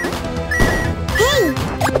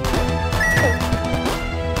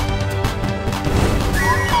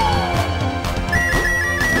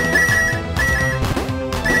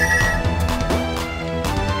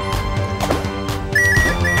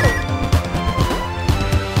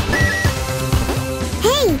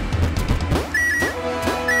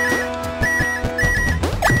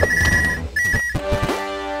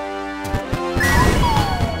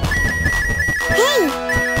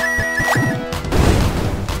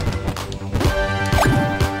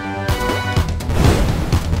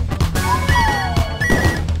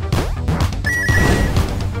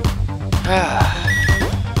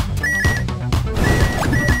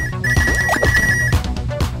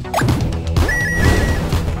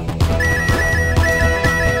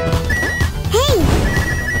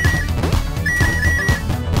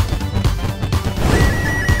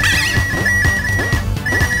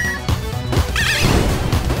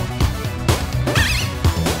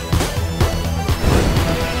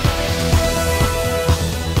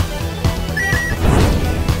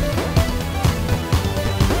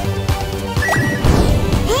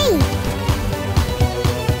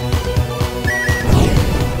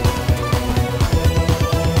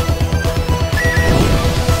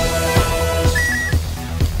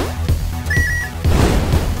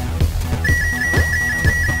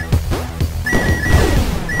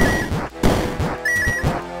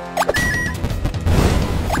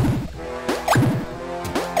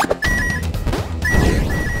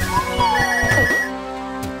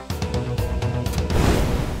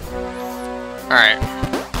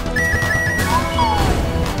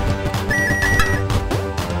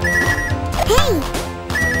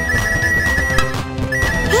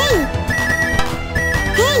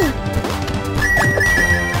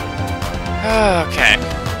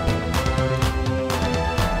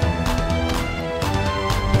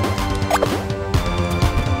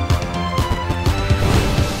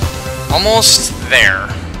 Almost there.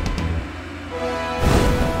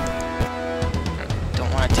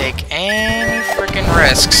 Don't want to take any freaking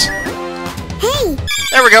risks. Hey!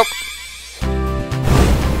 There we go.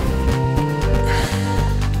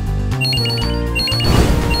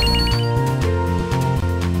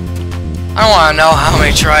 I don't want to know how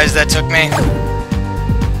many tries that took me.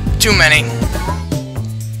 Too many.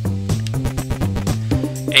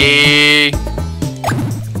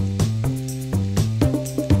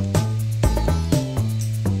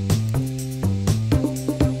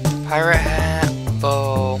 Pirate hat,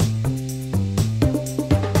 bow.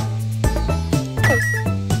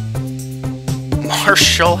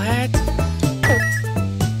 Marshall hat?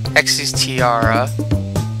 Exy's tiara.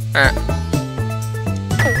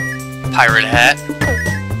 Pirate hat.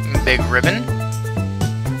 Big ribbon.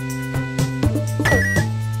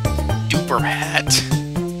 Duper hat.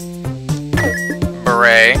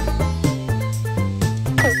 Beret.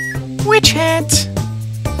 Witch hat.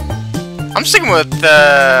 I'm sticking with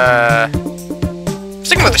the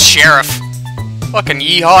sheriff. Fucking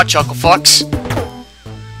yeehaw, chuckle fucks.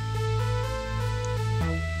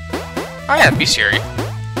 Oh yeah, be serious.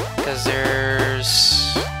 Because there's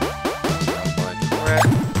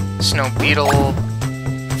Snow Beetle,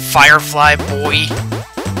 Firefly Boy,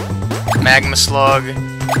 Magma Slug,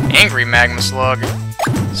 Angry Magma Slug,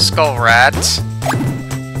 Skull Rat,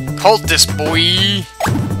 Cultist Boy,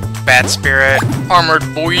 Bat Spirit,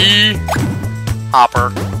 Armored Boy, Hopper,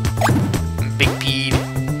 Big Peed.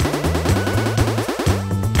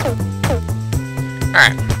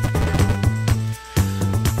 Alright.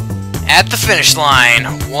 At the finish line,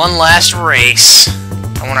 one last race.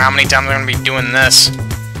 I wonder how many times I'm going to be doing this.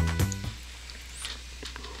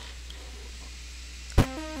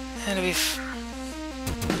 That'll be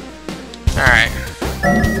alright.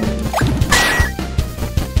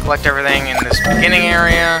 Collect everything in this beginning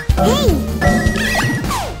area.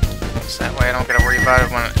 So that way I don't gotta worry about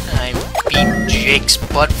it when I beat Jake's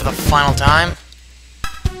butt for the final time.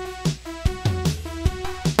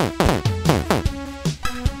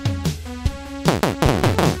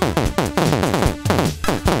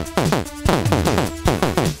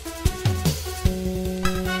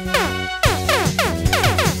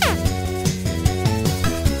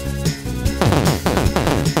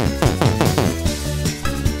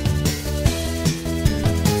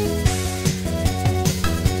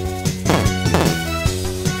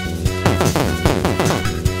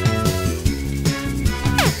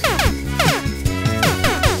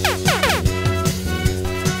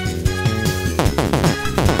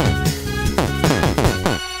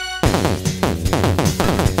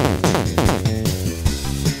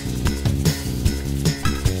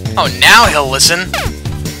 Oh, now he'll listen.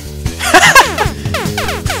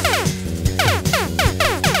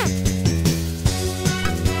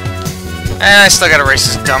 I still gotta race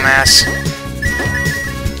this dumbass.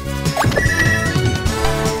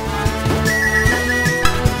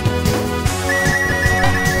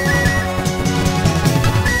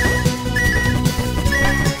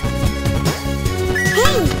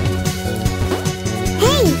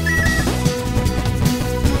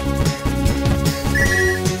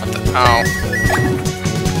 Oh.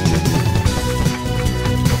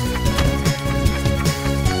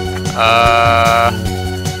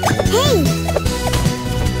 Hey!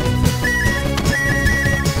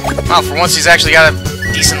 Wow, for once he's actually got a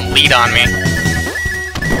decent lead on me.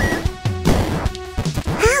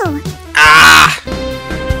 Ow! Ah!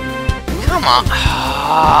 Come on.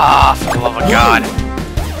 Ah, for the love of God.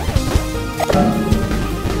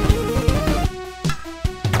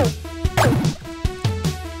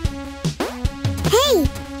 Hey!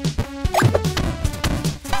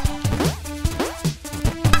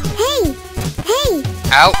 Hey! Hey!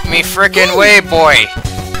 Out me frickin' way, boy!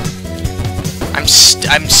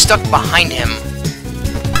 I'm stuck behind him.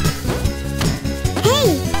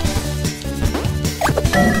 Hey!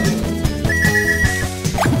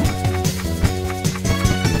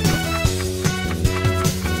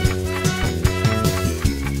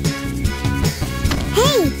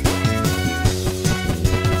 Hey!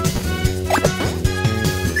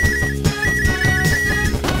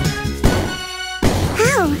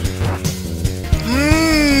 Ow!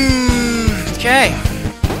 Okay.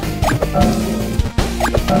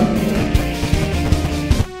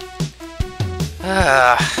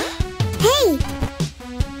 Hey!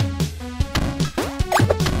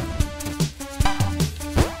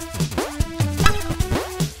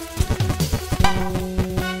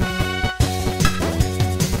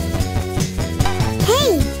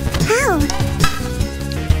 Hey! Ow!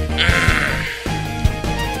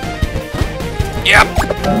 Yep.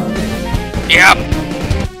 Yep.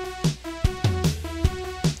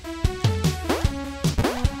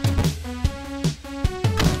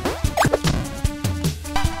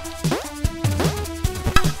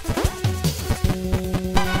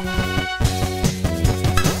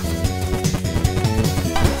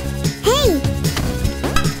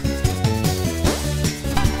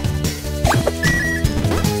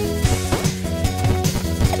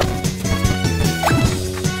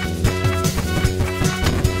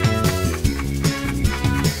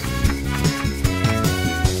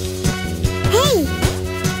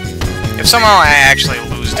 somehow I actually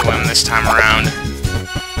lose to him this time around.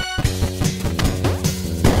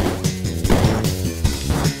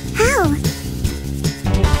 How?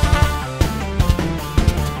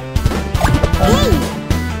 Hey!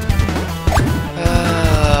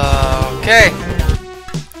 Okay.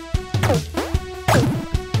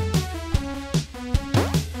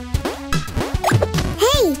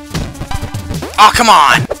 Hey! Oh, come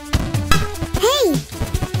on! Hey!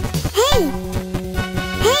 Hey!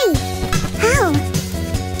 Hey! How?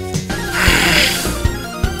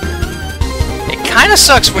 It kinda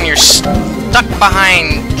sucks when you're stuck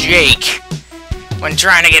behind Jake when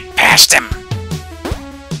trying to get past him.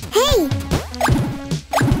 Hey!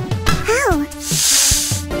 How?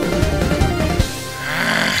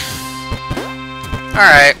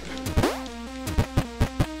 Alright.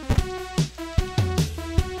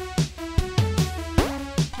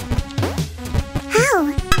 How?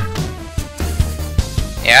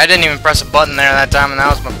 Yeah, I didn't even press a button there that time, and that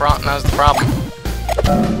was the problem.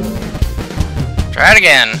 Try it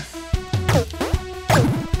again.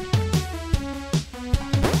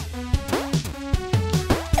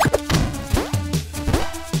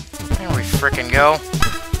 There we frickin' go.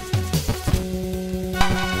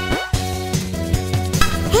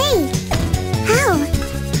 Hey! How?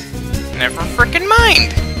 Never frickin'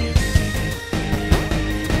 mind.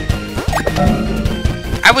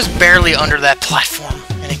 I was barely under that platform,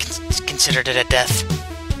 and it considered it a death.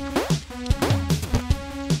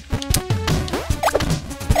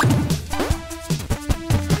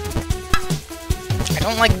 I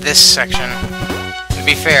don't like this section. To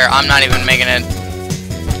be fair, I'm not even making it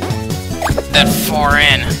that far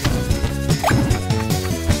in.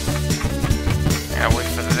 I gotta wait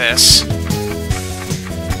for this.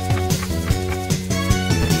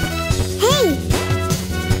 Hey!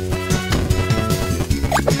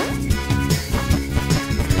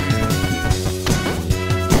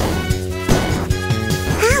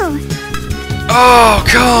 How? Oh,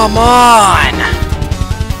 come on!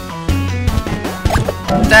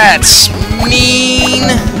 That's mean!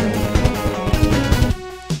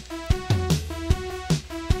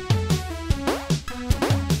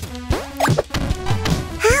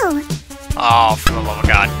 How? Oh, for the love of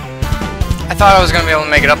God. I thought I was gonna be able to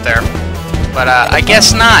make it up there. But, I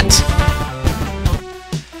guess not.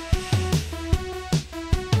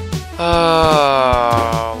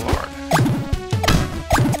 Oh, Lord.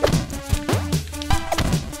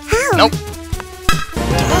 How? Nope.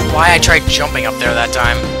 Don't know why I tried jumping up there that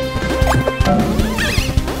time.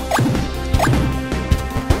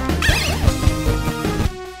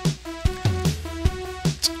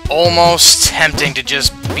 It's almost tempting to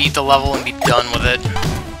just beat the level and be done with it.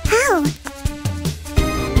 How?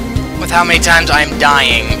 With how many times I'm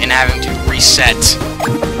dying and having to reset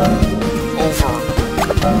over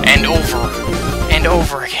and over and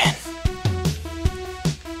over again.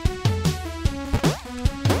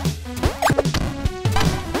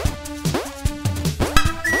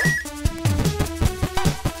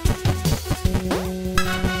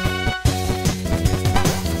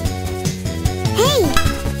 Hey!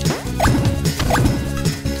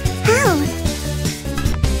 How?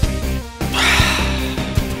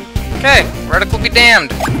 Okay, reticle be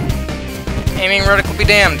damned. Aiming reticle be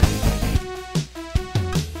damned.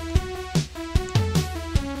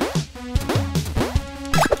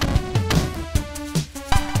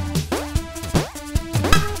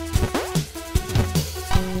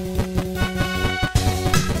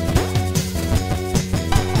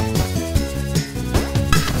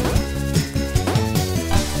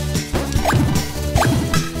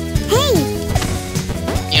 Hey!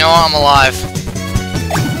 You know what? I'm alive.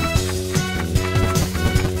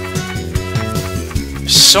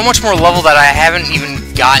 There's so much more level that I haven't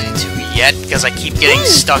even gotten to yet because I keep getting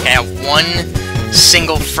stuck at one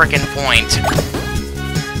single frickin' point.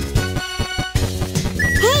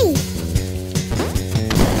 Hey!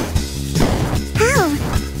 How?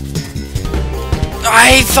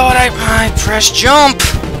 I thought I pressed jump.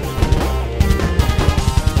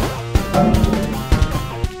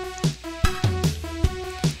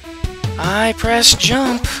 I pressed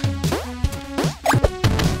jump.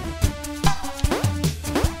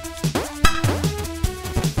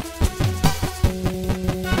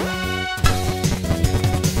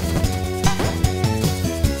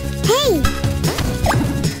 Hey!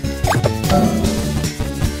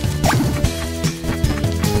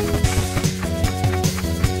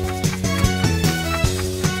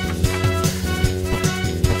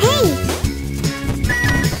 Hey!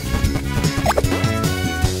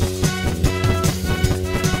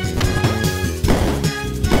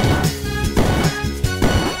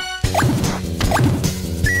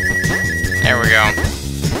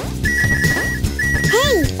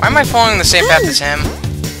 am I following the same path as him?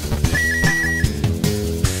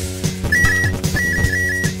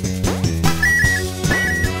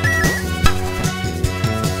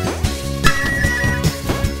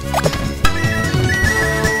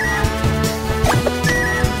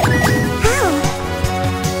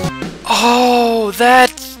 Oh,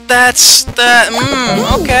 that's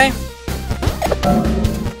okay.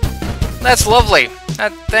 That's lovely.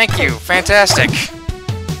 Thank you. Fantastic.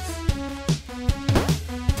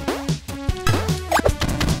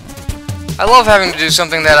 I love having to do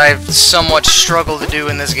something that I've somewhat struggled to do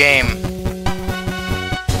in this game.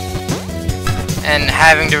 And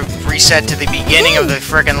having to reset to the beginning of the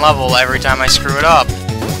frickin' level every time I screw it up.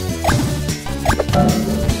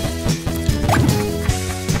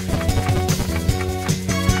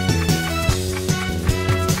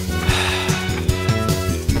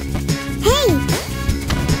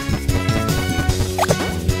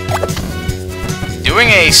 Doing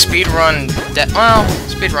a speedrun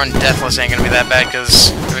deathless ain't gonna be that bad,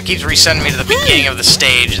 because if it keeps resetting me to the beginning of the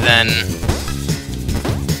stage, then...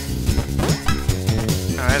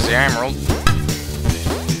 Oh, there's the emerald.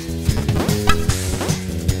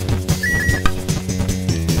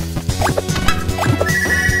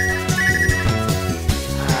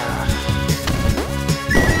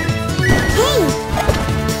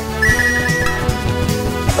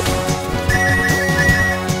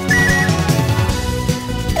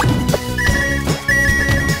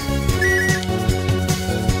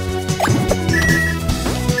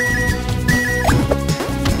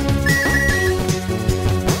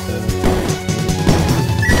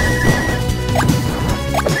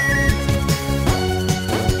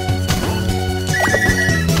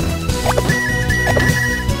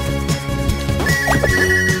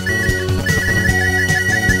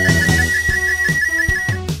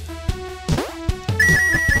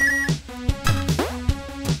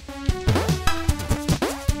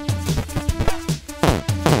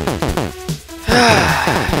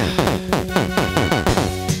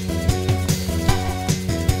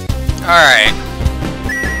 Alright.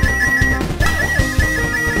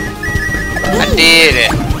 I did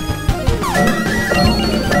it.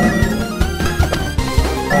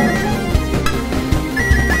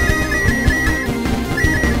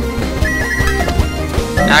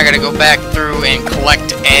 Now I gotta go back through and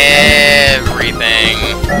collect everything.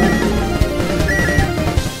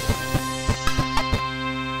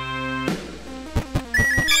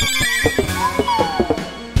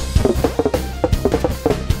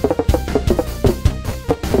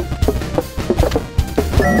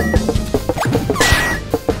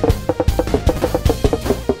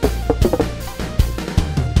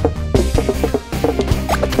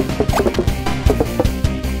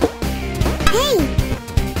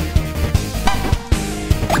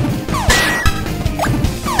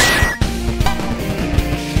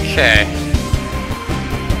 Okay.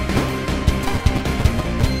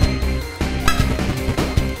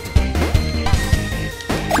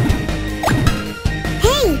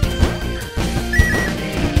 Hey!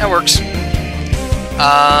 That works.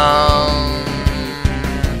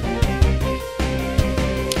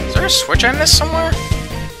 Is there a switch I missed somewhere?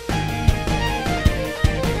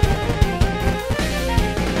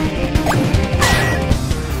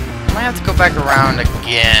 I might have to go back around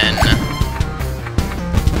again.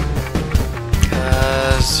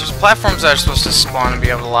 There's platforms that are supposed to spawn and be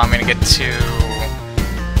able to allow me to get to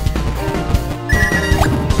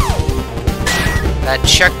that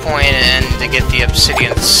checkpoint and to get the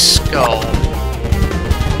obsidian skull. So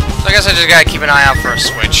I guess I just gotta keep an eye out for a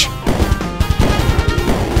switch.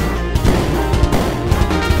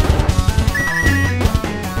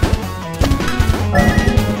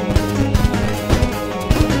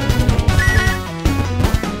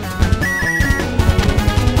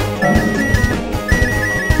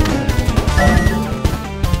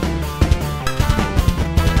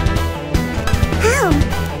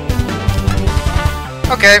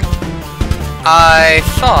 Okay. I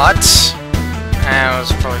thought... it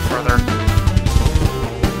was probably further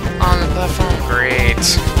on the platform. Great.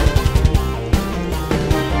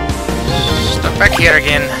 Stuck back here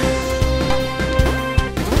again.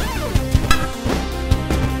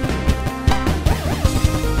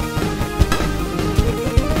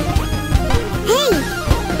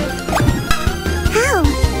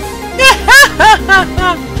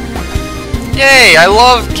 Yay! I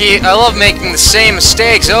love making the same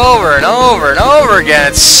mistakes over and over and over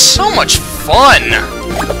again. It's so much fun.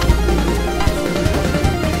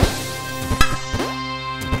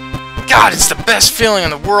 God, it's the best feeling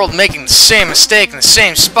in the world, making the same mistake in the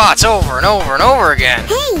same spots over and over and over again.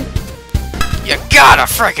 Hey! You gotta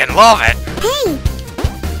freaking love it. Hey!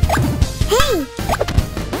 Hey!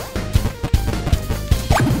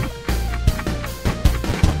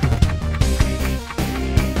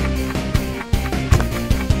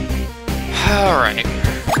 Alright.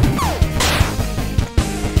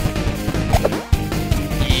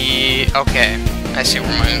 Okay. I see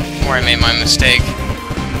where I made my mistake.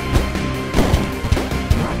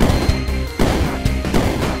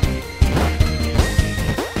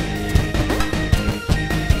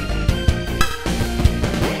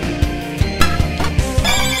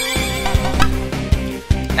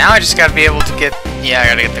 Now I just gotta be able to get... Yeah, I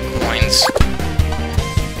gotta get the coins.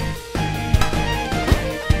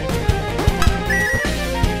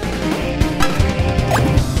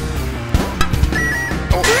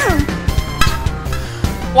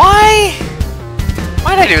 Why?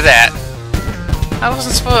 Why'd I do that? I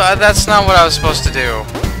wasn't supposed. That's not what I was supposed to do,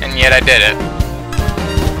 and yet I did it.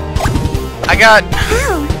 I got.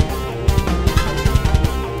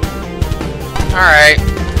 All right.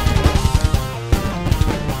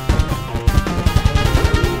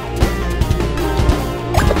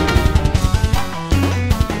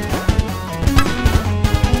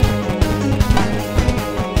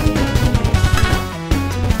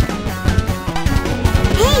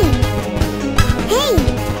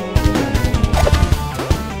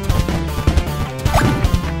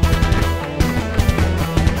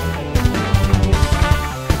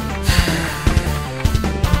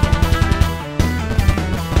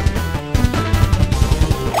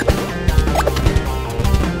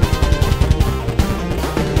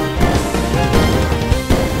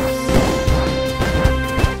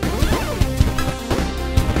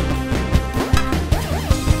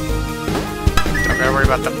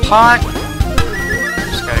 About the pot.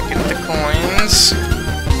 Just gotta get the coins.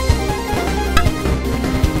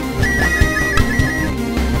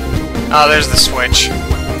 Oh, there's the switch.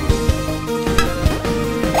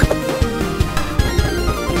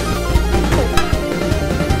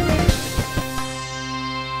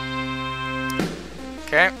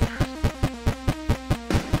 Okay.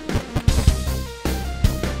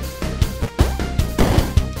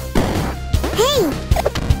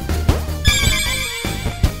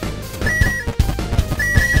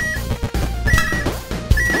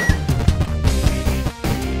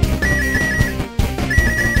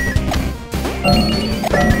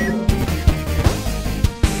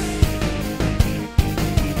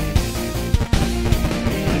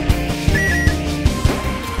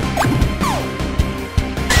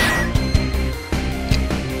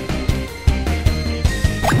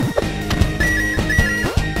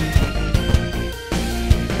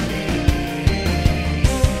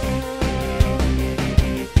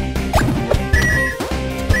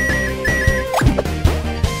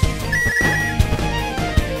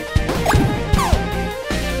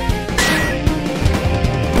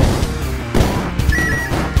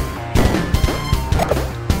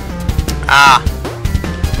 Ah,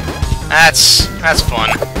 that's fun.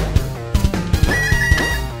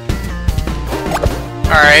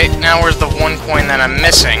 Alright, now where's the one coin that I'm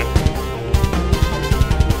missing?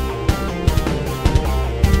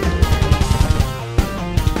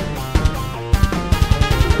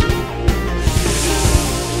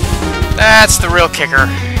 That's the real kicker.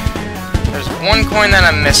 There's one coin that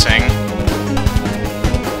I'm missing.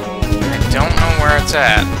 I don't know where it's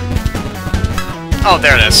at. Oh,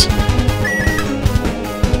 there it is.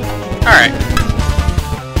 Alright.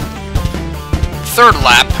 Third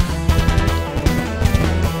lap.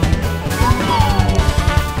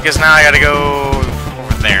 Because now I gotta go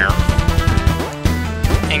over there.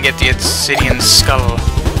 And get the obsidian skull.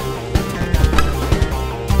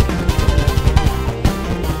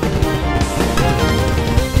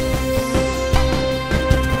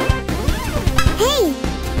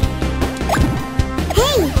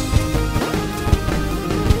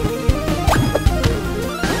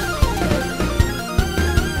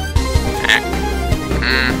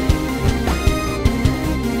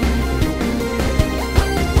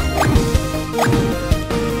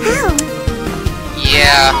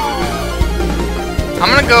 I'm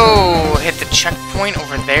gonna go hit the checkpoint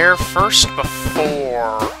over there first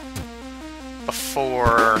before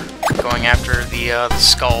going after the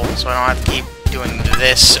skull, so I don't have to keep doing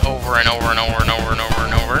this over and over and over and over and over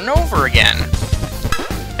and over and over again.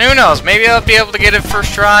 And who knows? Maybe I'll be able to get it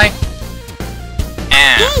first try.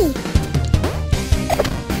 And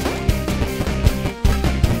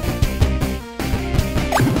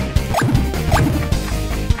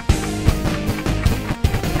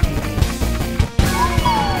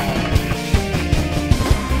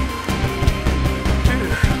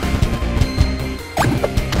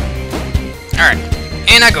alright,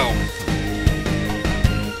 and I go.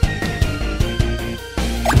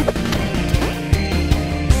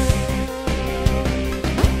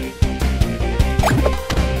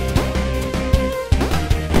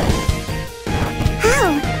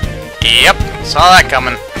 Saw that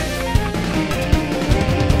coming.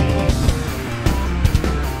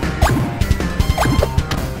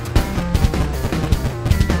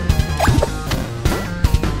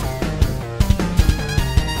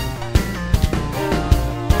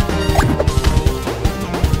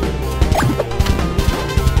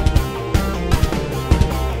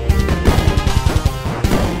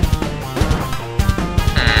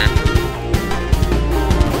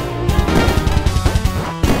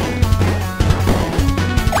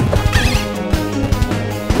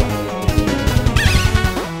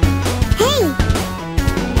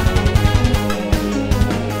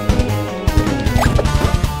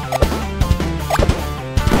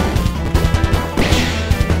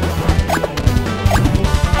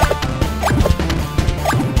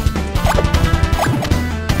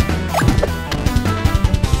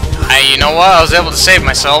 You know what? I was able to save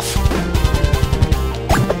myself.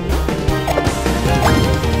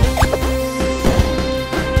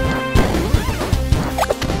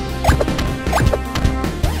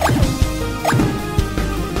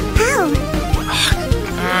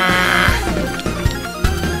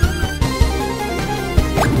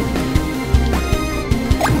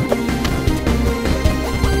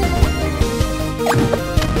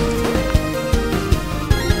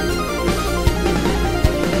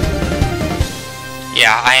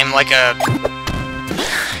 Yeah, I am like a...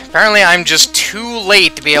 Apparently I'm just too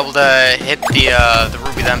late to be able to hit the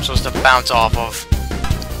ruby that I'm supposed to bounce off of.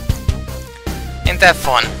 Ain't that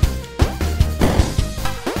fun?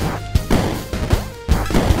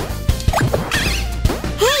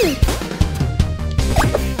 Hey!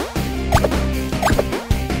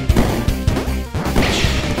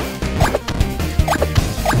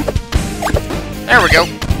 There we go.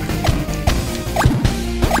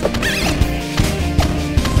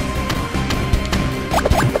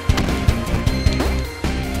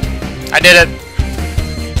 I did it.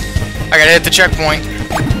 I gotta hit the checkpoint.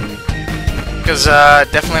 Because,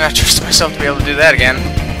 definitely not trusting myself to be able to do that again.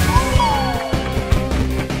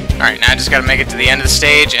 Alright, now I just gotta make it to the end of the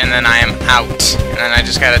stage, and then I am out. And then I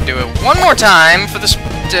just gotta do it one more time for this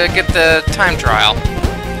to get the time trial.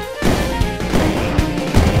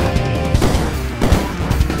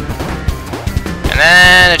 And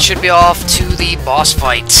then it should be off to the boss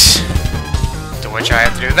fight. To which I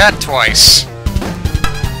have to do that twice.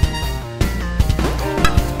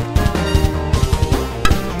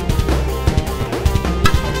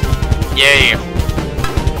 Yay.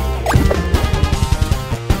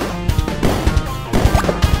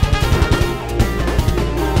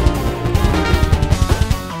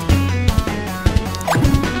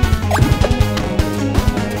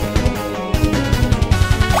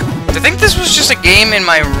 I think this was just a game in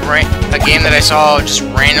my game that I saw just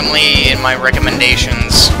randomly in my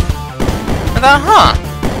recommendations. I thought,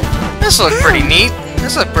 huh, this looked pretty neat.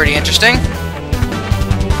 This looked pretty interesting.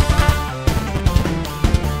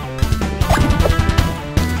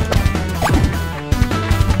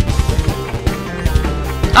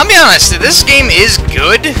 I'll be honest, this game is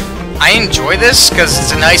good. I enjoy this because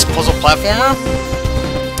it's a nice puzzle platformer.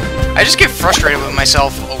 I just get frustrated with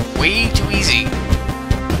myself way too easy.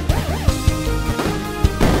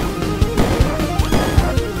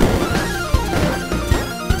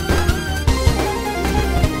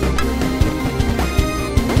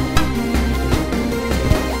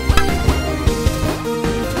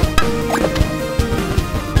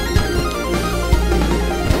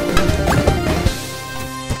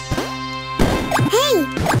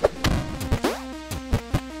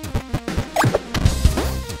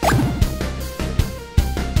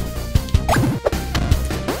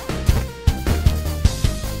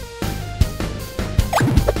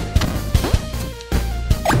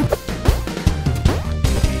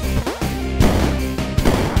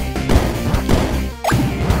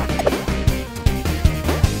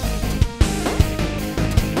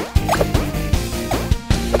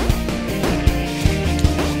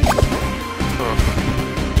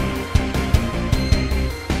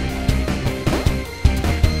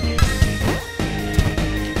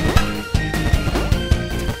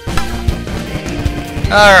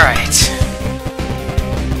 Alright.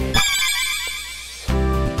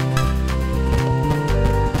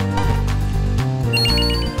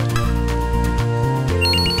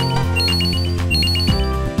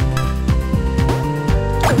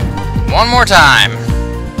 One more time.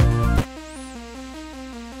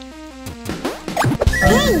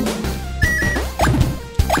 Hey!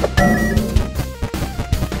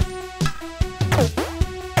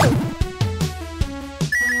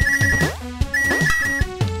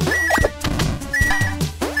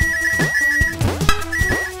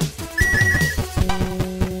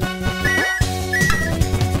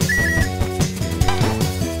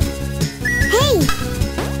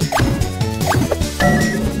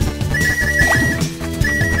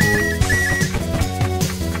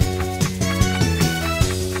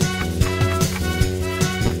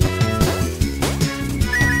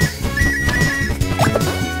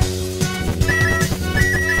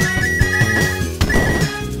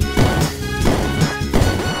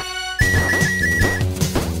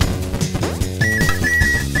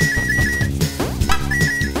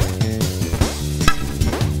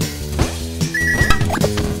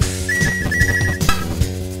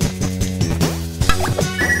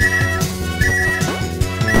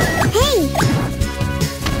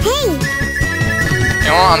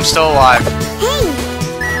 I'm still alive. Hey!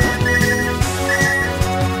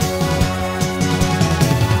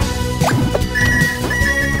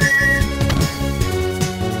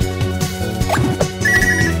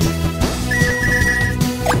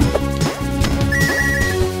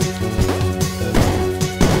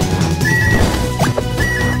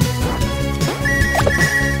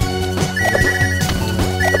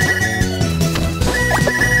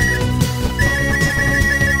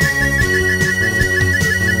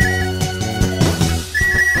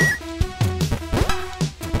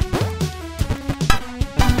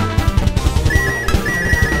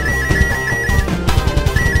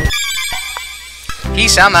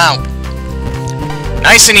 Peace, I'm out.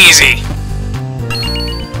 Nice and easy.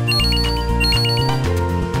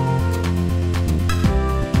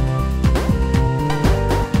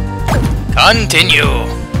 Continue.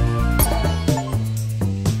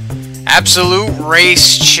 Absolute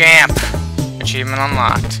Race Champ. Achievement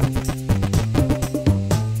unlocked.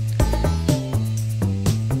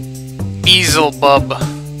 Beelzebub.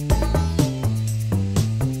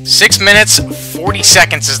 6 minutes, 40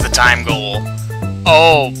 seconds is the time goal.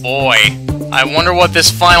 Oh boy. I wonder what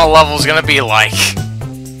this final level is gonna be like. Here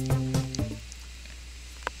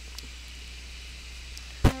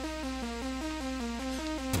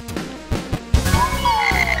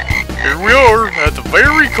we are, at the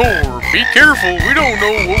very core. Be careful, we don't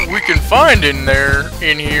know what we can find in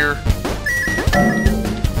here.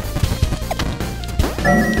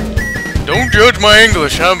 Don't judge my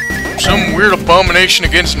English, I'm some weird abomination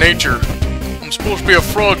against nature. I'm supposed to be a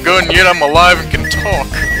Frogun, yet I'm alive and can talk.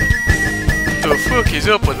 What the fuck is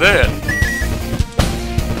up with that?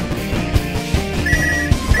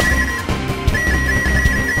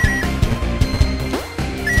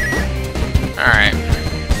 Alright.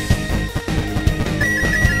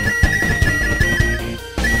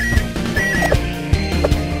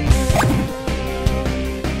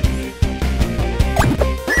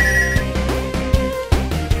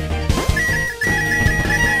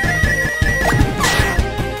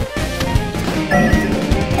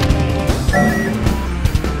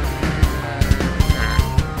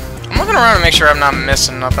 I'm looking around to make sure I'm not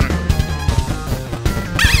missing nothing.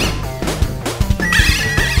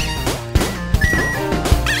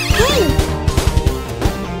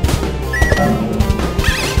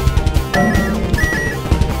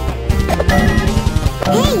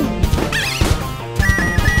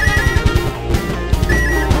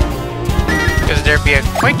 Because there'd be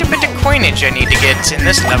quite a bit of coinage I need to get in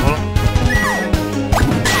this level.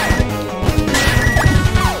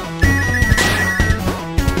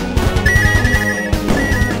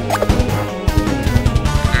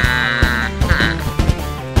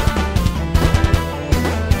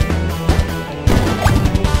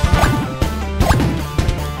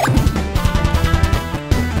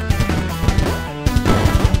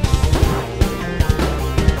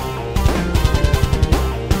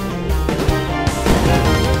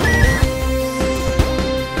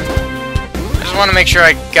 I want to make sure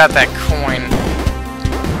I got that coin.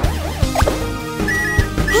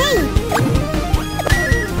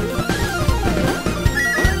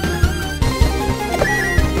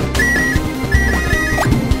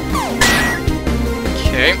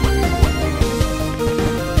 Okay.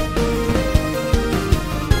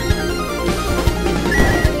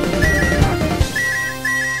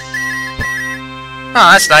 Oh,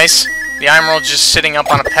 that's nice. The emerald just sitting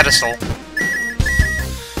up on a pedestal.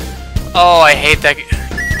 Oh, I hate that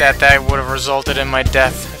would have resulted in my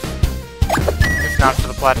death if not for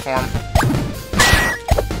the platform.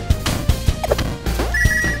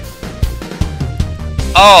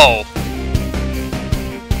 Oh!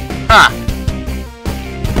 Huh.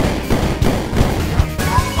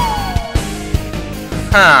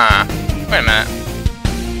 Huh. Wait a minute.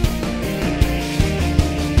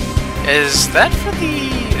 Is that for the...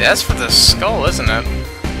 That's for the skull, isn't it?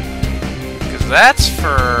 Because that's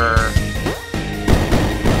for...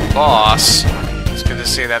 boss. It's good to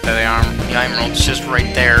see that the emerald's just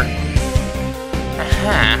right there.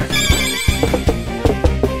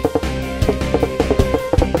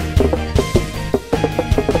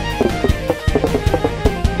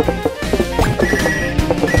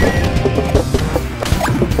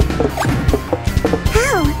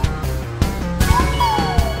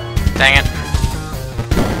 Dang it.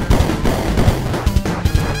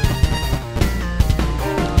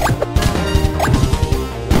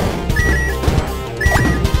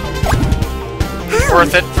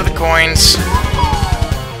 Worth it for the coins.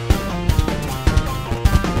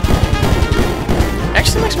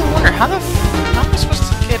 Actually makes me wonder how am I supposed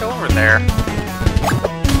to get over there?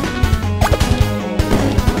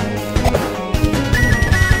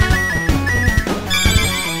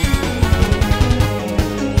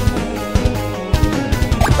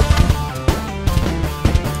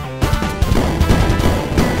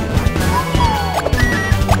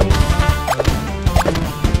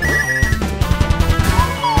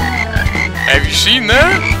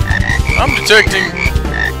 detecting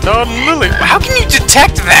Todd and Lily. How can you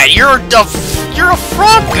detect that? You're a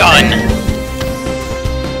Frogun!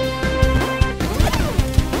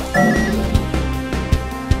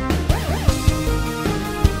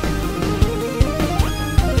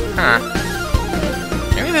 Huh.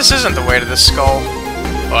 Maybe this isn't the way to the skull,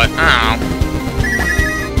 but I don't know.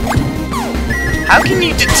 How can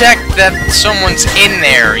you detect that someone's in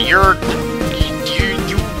there?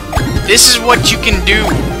 This is what you can do.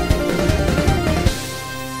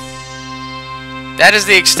 That is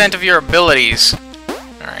the extent of your abilities.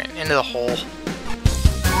 Alright, into the hole.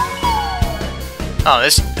 Oh,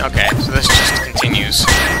 this... Okay, so this just continues.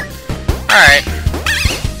 Alright.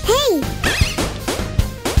 Hey!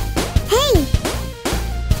 Hey!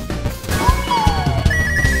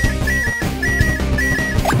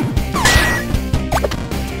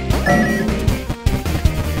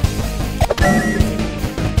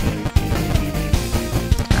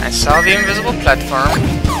 I saw the invisible platform.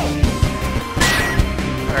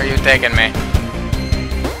 Where are you taking me?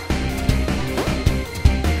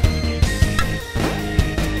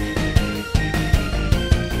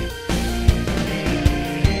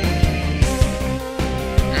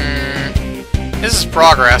 This is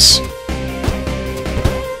progress.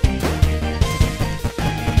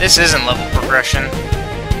 This isn't level progression.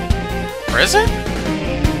 Or is it?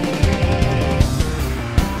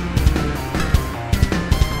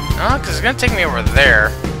 No, because it's gonna take me over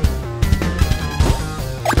there.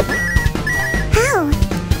 How?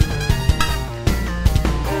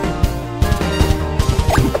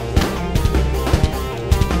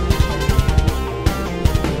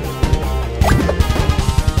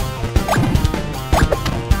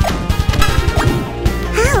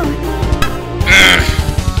 How?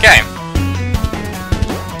 Okay.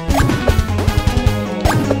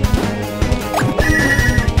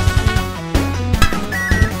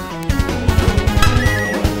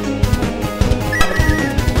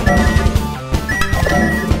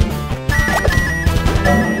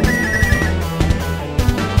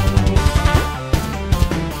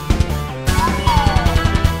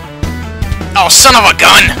 Oh, son of a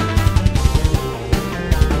gun!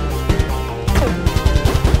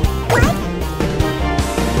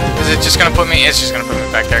 Is it just gonna put me? It's just gonna put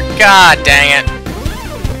me back there. God dang it!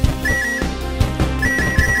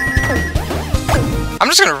 I'm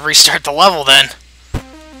just gonna restart the level then.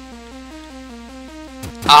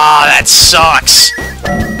 Ah, that sucks.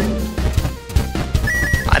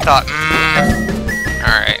 I thought,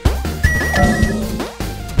 alright.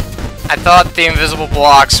 I thought the invisible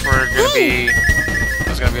blocks were gonna be...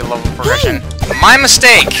 was gonna be a level progression. My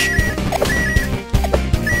mistake!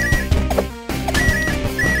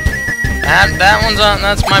 That one's on...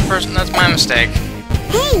 that's my mistake.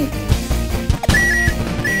 Hey!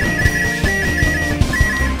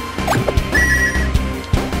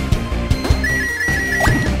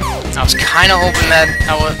 I was kinda hoping that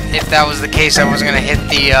if that was the case I wasn't gonna hit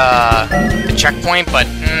the checkpoint, but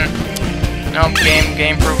nope,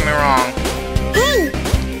 game proved me wrong. Hey!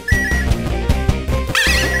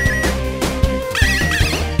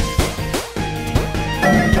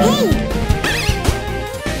 Hey!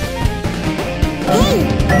 Hey!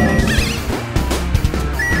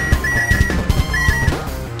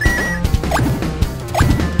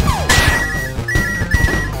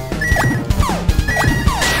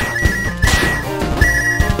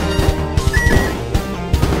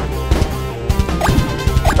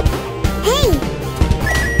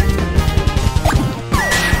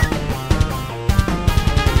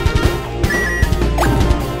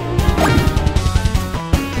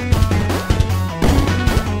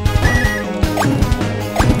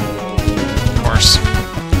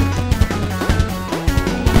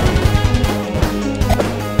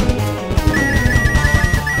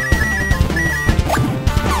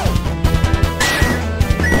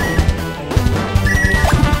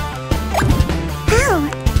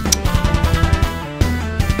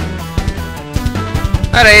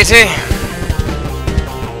 Alrighty.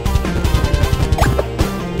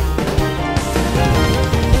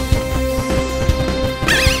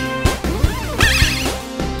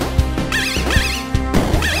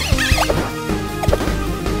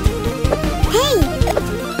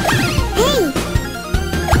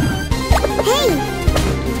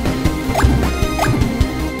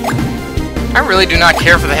 I really do not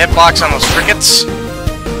care for the hitbox on those crickets.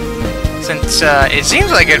 Since it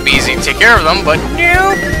seems like it'd be easy to take care of them, but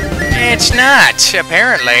nope, it's not,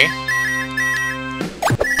 apparently.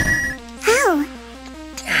 How?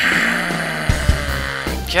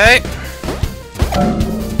 Okay.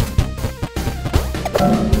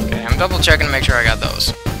 Okay, I'm double checking to make sure I got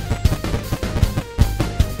those.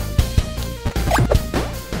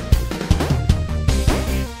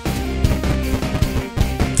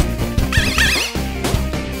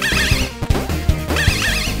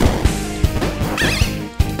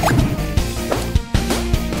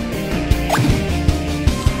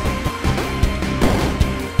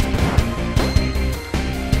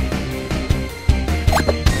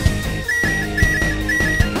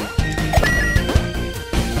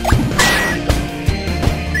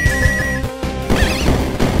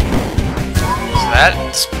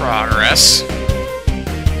 that's progress.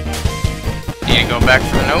 Need to go back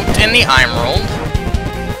for the note in the emerald.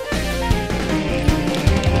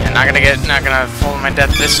 And not gonna fall to my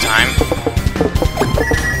death this time.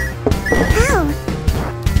 Ow!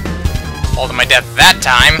 Fall to my death that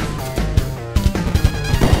time.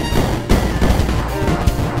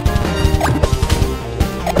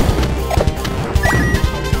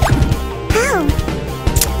 Ow!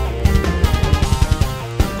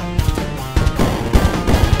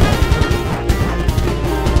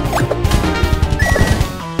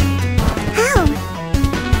 Ow!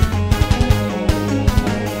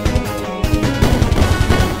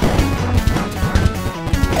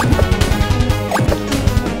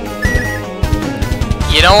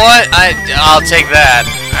 You know what? I'll take that,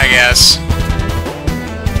 I guess.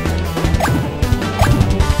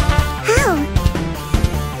 Ow!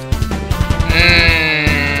 Hey!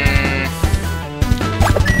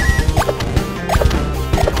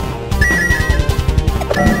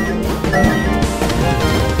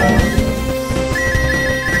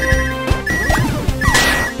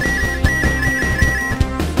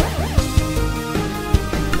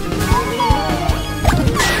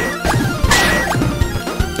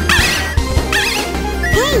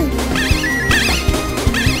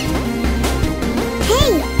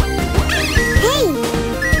 Hey! Hey!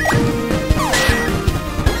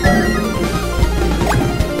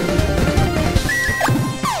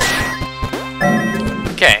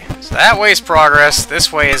 Okay, so that way is progress,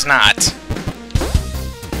 this way is not.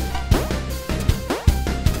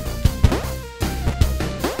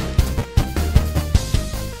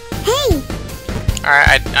 Hey!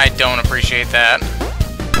 Alright, I don't appreciate that.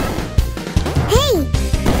 Hey!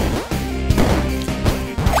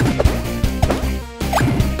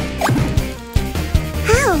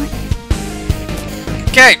 Ow!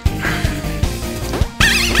 Okay.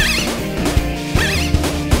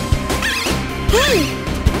 Hey!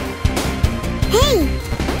 Hey!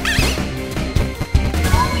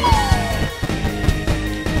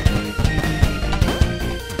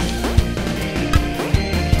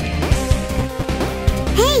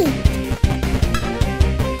 Hey!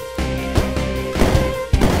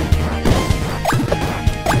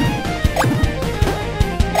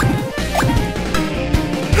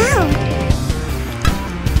 Ow! Hey!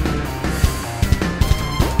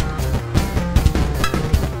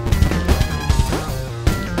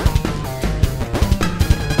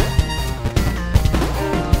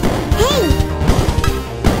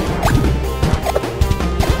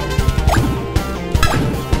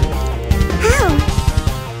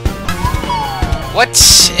 Ow! What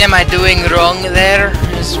am I doing wrong there?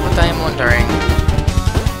 Is what I am wondering.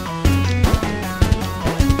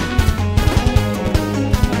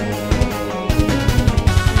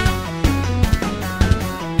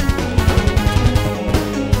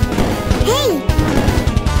 Hey!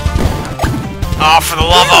 Oh, for the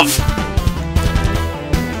love of...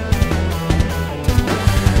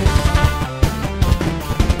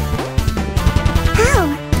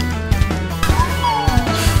 Ow!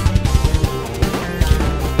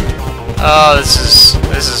 Oh, this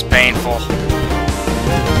is painful.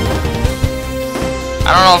 I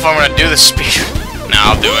don't know if I'm gonna do this speed. No,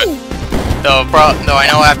 I'll do it. Though I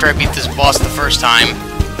know after I beat this boss the first time.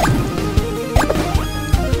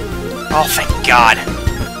 Oh, thank God.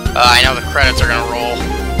 I know the credits are gonna roll.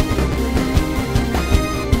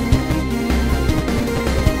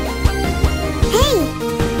 Hey!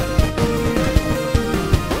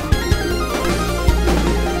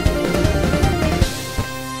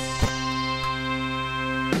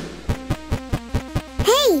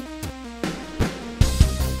 Hey!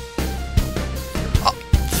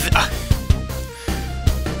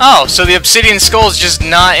 Oh, so the obsidian skull is just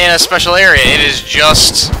not in a special area. It is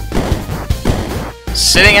just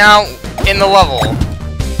sitting out in the level.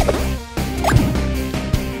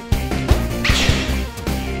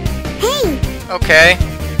 Hey! Okay.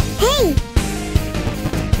 Hey!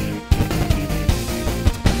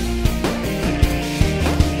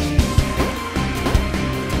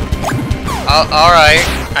 Alright,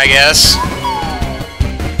 I guess.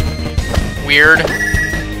 Weird.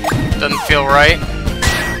 Doesn't feel right.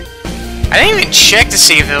 I didn't even check to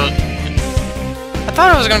see if it was... I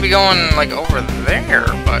thought it was gonna be going, like, over there,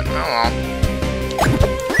 but oh well.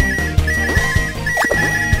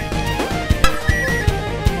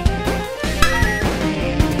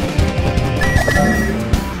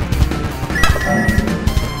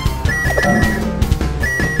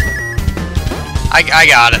 I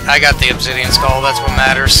got it. I got the obsidian skull, that's what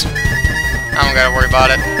matters. I don't gotta worry about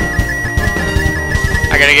it.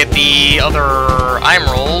 I gotta get the other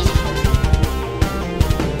emerald.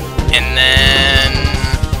 And then...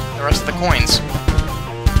 rest of the coins.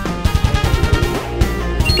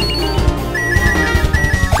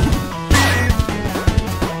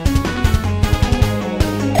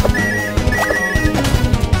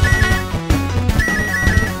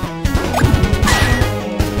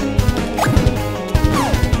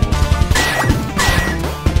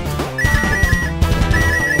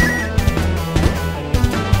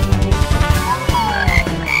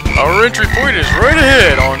 Our entry point is right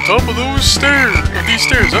ahead, on top of these stairs.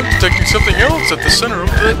 I'm detecting something else at the center of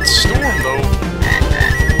that storm, though.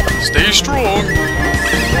 Stay strong.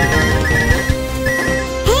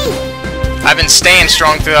 Hey! I've been staying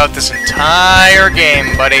strong throughout this entire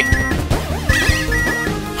game, buddy.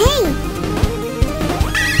 Hey!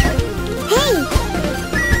 Hey!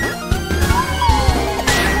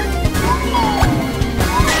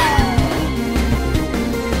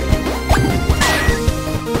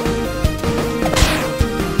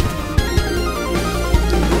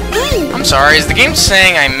 I'm sorry, is the game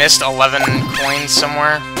saying I missed 11 coins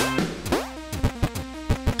somewhere?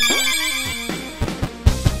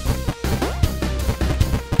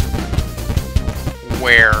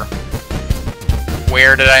 Where?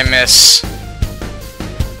 Where did I miss?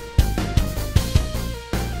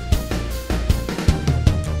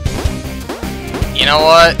 You know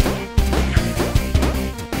what?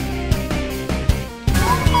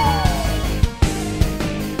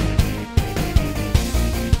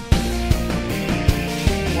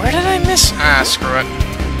 Where did I miss? Ah, screw it.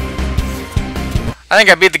 I think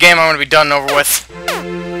I beat the game. I'm gonna be done and over with.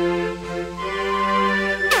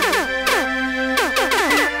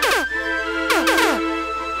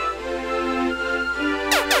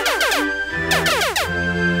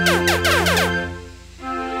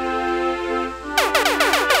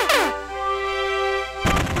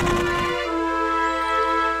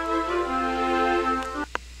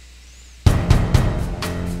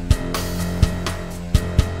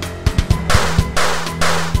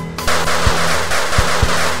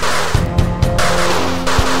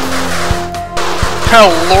 Oh,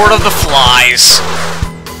 Lord of the Flies.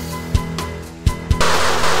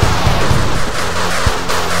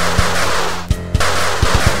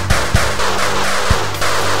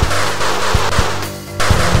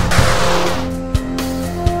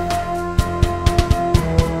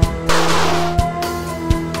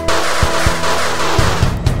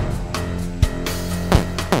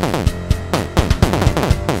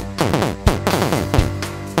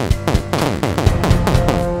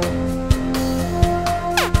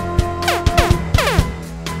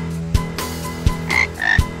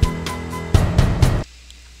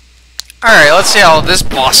 Alright, let's see how this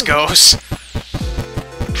boss goes.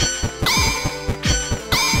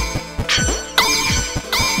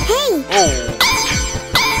 Hey! Oh.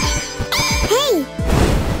 Hey!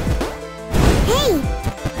 Hey!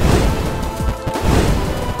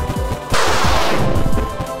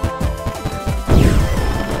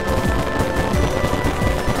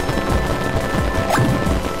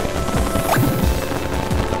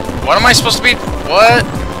 What am I supposed to be? What?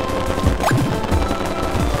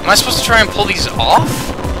 Am I supposed to try and pull these off?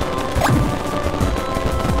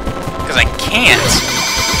 Because I can't.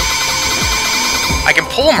 I can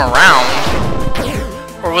pull them around.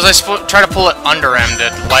 Or was I supposed to try to pull it under him to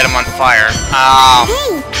light him on fire? Ah,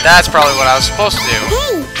 Hey! that's probably what I was supposed to do. Hey!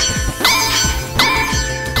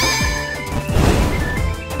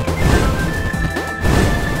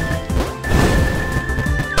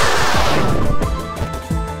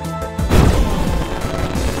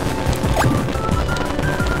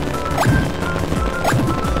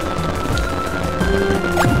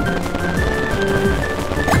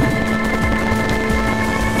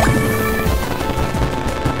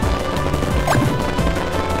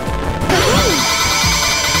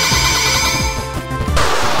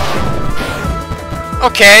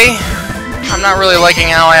 Okay, I'm not really liking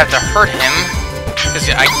how I have to hurt him, because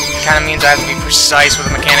it kind of means I have to be precise with a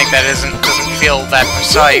mechanic that doesn't feel that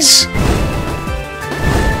precise.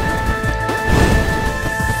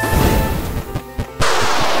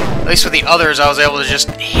 At least with the others, I was able to just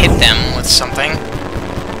hit them with something.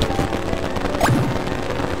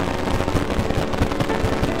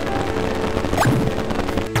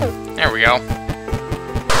 There we go.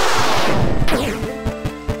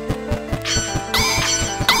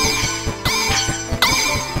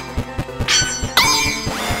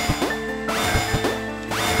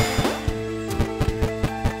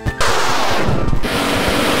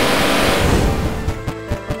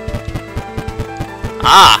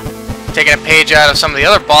 Ah! Taking a page out of some of the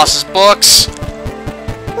other boss's books.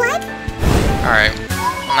 What? Alright.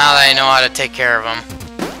 Well, now that I know how to take care of them.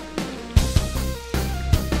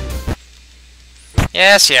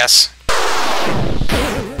 Yes, yes.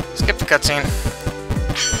 Skip the cutscene.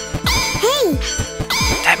 Hey!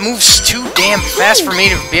 That moves too damn fast for me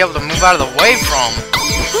to be able to move out of the way from.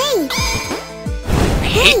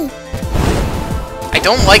 Hey! I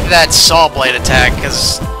don't like that saw blade attack,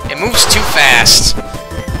 because it moves too fast.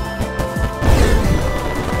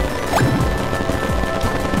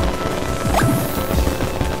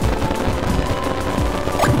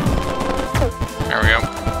 There we go.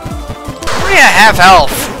 I'm already at half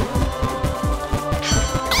health.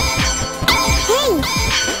 Hey!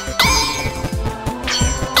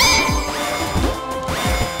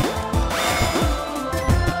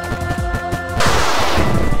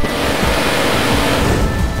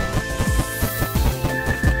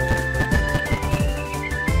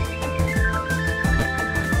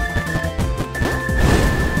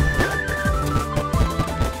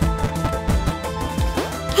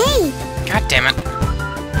 Hey! God damn it.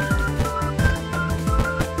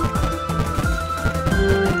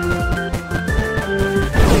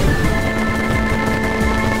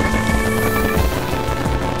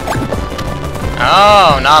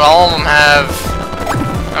 Oh, not all of them have...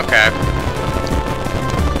 Okay.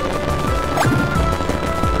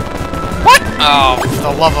 What? Oh, for the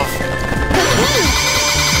love of...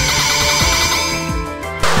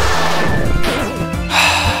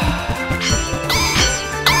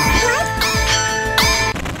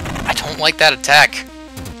 I don't like that attack.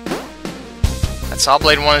 That saw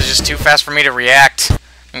blade one is just too fast for me to react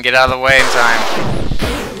and get out of the way in time.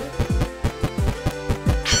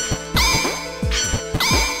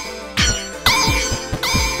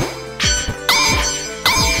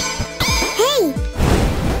 Hey!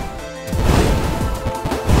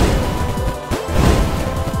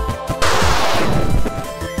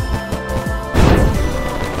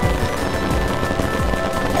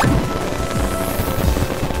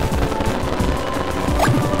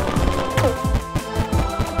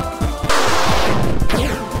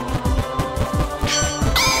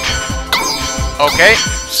 Okay,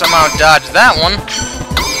 somehow dodged that one.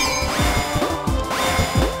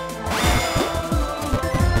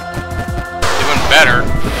 Doing better.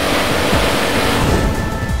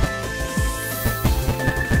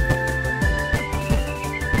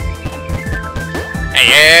 Hey,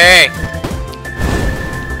 hey, hey!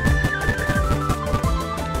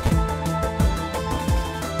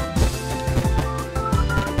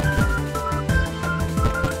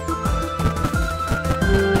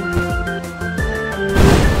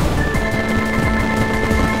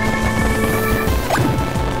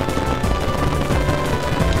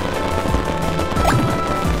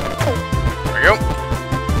 There we go.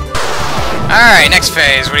 Alright, next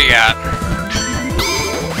phase, what do you got?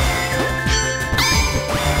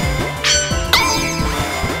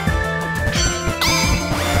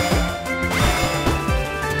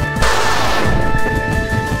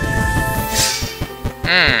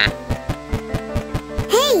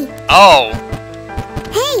 Hey! Oh!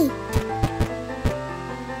 Hey!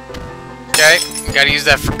 Okay, gotta use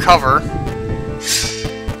that for cover.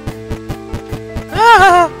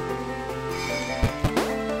 Ah!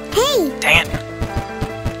 Hey! Dang it.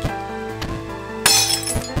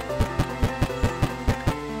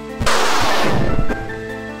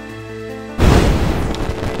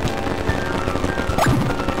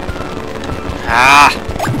 Ah!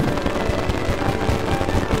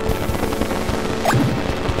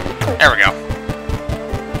 There we go.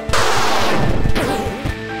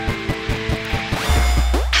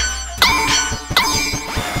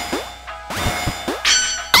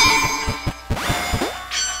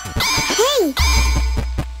 Hey!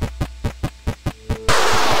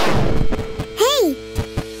 Hey!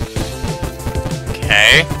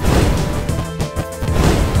 Okay.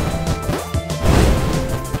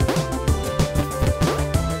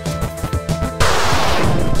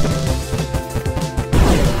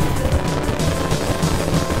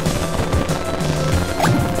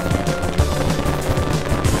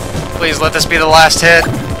 Please let this be the last hit.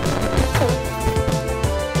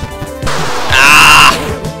 Ah!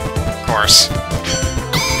 Of course.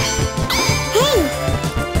 Hey!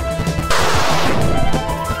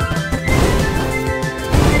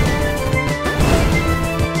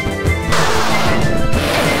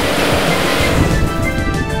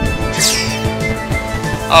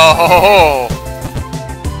 Oh, ho, ho, ho.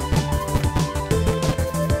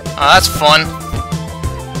 Oh, that's fun.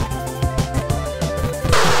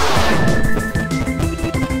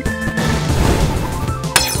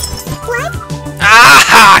 What?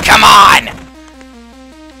 Ah! Come on!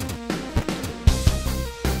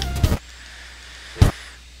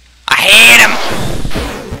 I hate him.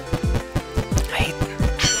 I hate.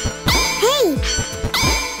 Hey!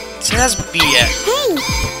 has B at? Hey!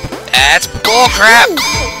 That's bullcrap!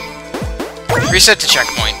 What? Reset to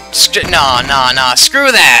checkpoint. Nah.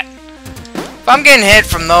 Screw that! If I'm getting hit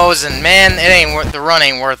from those, and man, it ain't worth the run.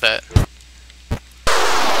 Ain't worth it.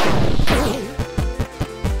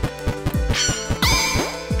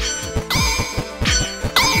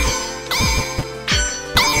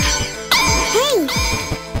 Hey!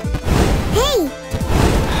 Hey!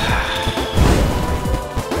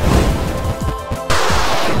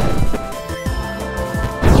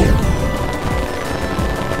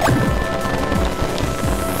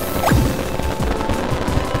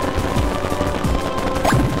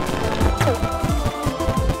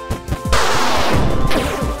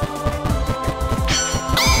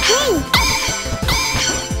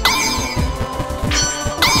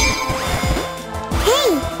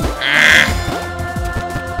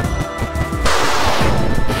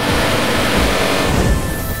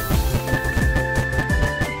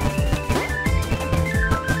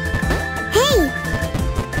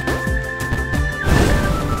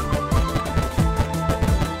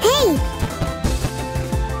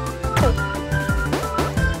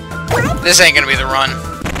 This ain't gonna be the run.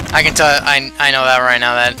 I can tell. I know that right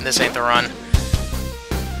now. That this ain't the run.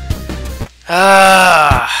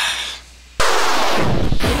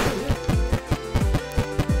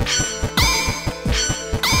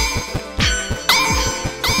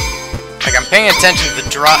 Like I'm paying attention to the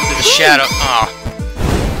drop, to the shadow. Oh.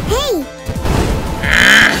 Hey!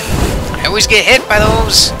 I always get hit by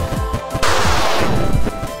those.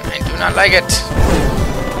 I do not like it.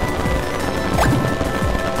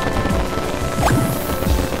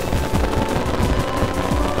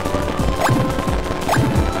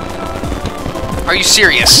 Are you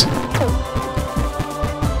serious? There.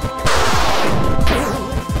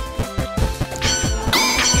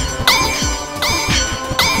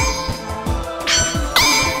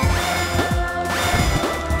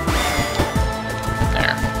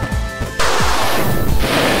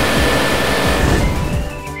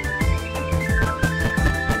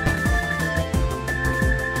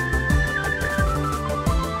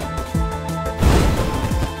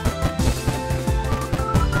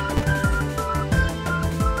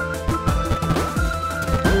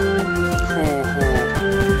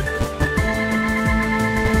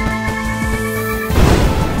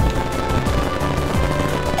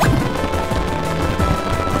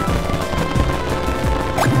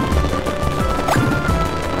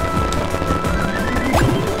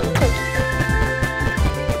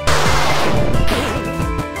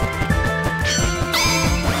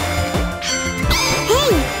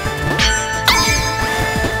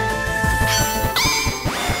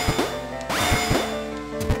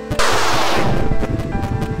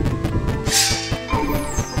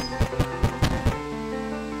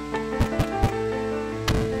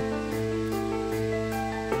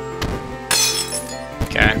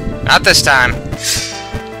 Okay, not this time.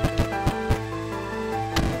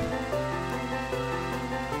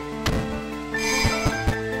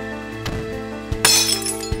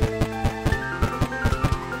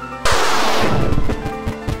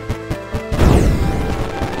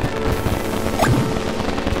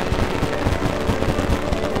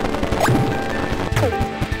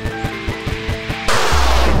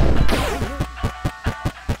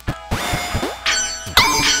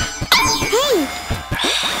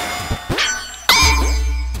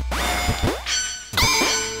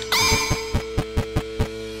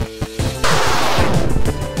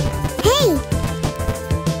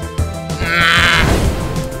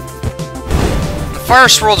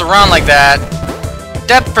 First rolls around like that,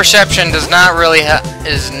 depth perception does not really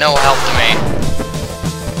is no help to me.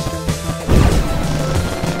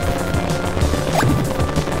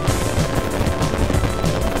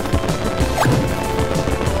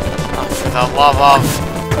 Oh, for the love of...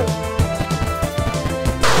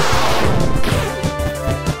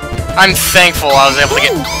 I'm thankful I was able to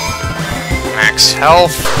get max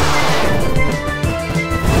health.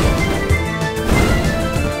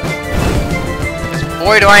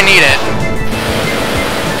 Boy, do I need it.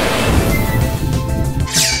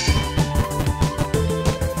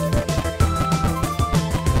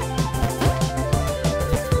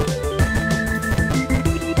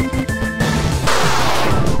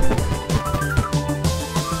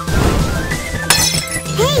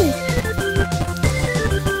 Hey!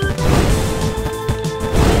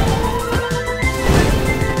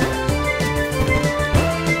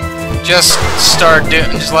 Just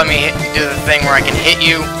let me do the thing where I can hit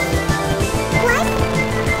you.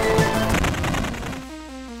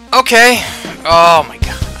 Okay. Oh my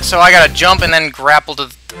god. So I gotta jump and then grapple to...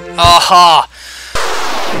 Aha!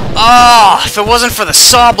 Oh, if it wasn't for the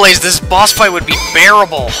saw blades, this boss fight would be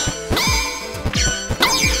bearable.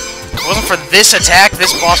 If it wasn't for this attack,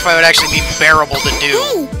 this boss fight would actually be bearable to do.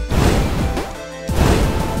 Hey!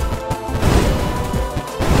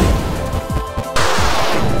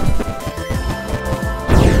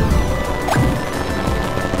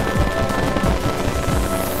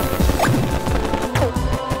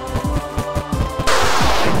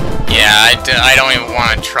 Yeah, I don't even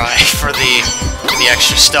want to try for the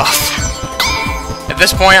extra stuff. At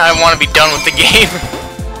this point, I want to be done with the game.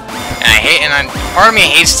 And part of me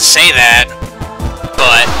hates to say that,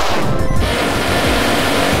 but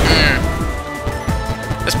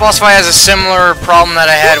this boss fight has a similar problem that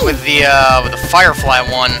I had with the Firefly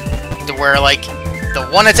one, to where like the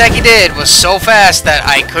one attack he did was so fast that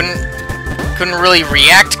I couldn't really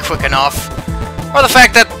react quick enough. Or the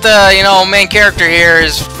fact that the, you know, main character here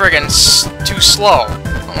is friggin' too slow.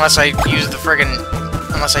 Unless I use the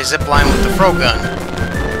unless I zipline with the Frogun.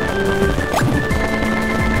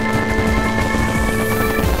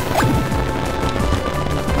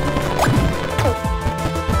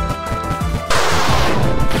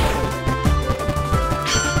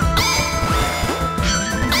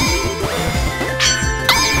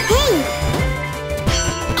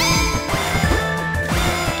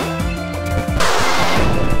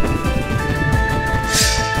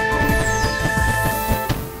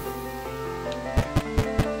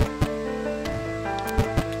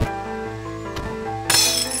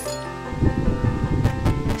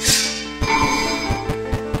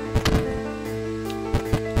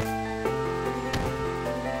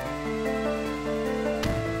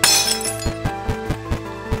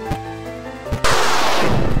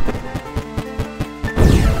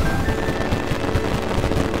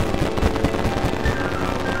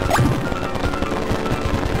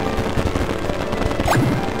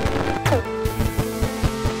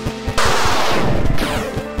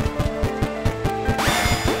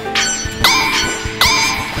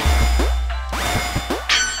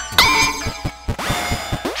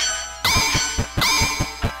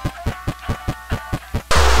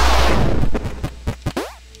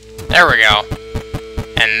 There we go.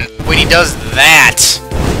 And when he does that,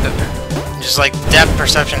 just like depth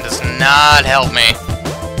perception does not help me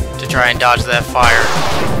to try and dodge that fire.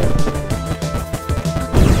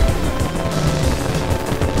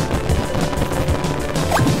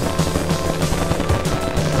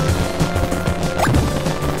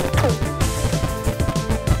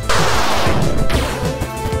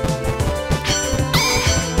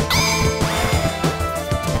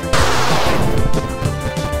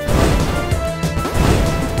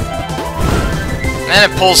 And then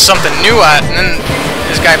it pulls something new out, and then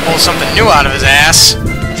this guy pulls something new out of his ass.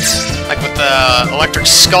 Like with the electric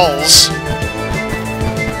skulls.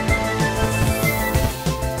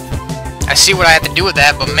 I see what I have to do with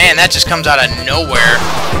that, but man, that just comes out of nowhere.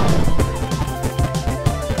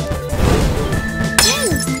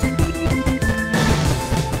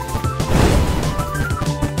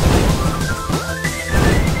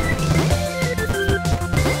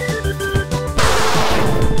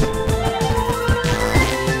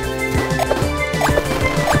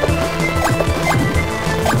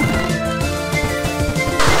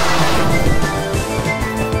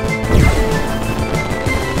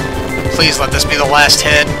 Please let this be the last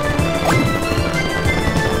hit.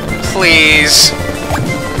 Please.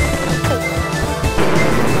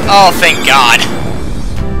 Oh, thank God.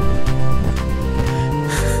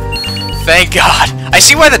 Thank God. I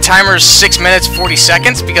see why the timer is 6 minutes 40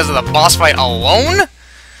 seconds because of the boss fight alone.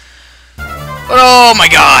 But oh my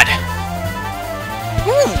God.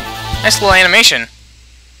 Woo. Nice little animation.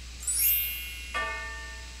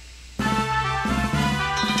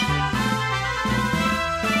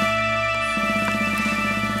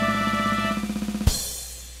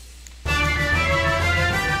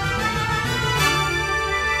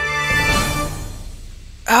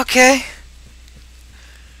 Okay.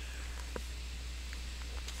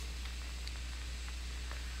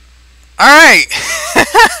 Alright.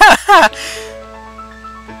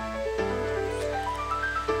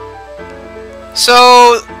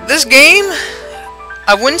 So, this game,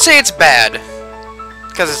 I wouldn't say it's bad,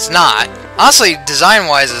 because it's not. Honestly,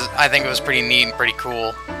 design-wise, I think it was pretty neat and pretty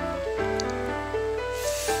cool.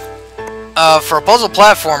 For a puzzle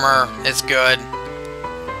platformer, it's good.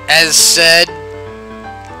 As said,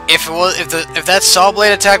 if that saw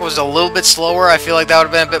blade attack was a little bit slower, I feel like that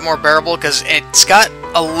would have been a bit more bearable, because it's got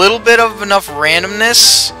a little bit of enough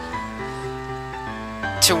randomness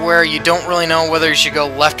to where you don't really know whether you should go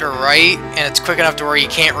left or right, and it's quick enough to where you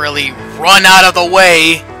can't really run out of the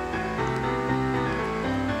way.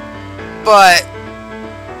 But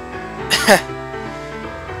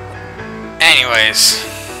Anyways,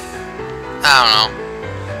 I don't know.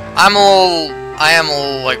 I am a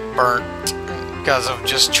little like burnt because of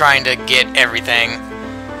just trying to get everything.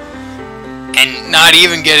 And not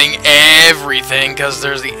even getting everything, because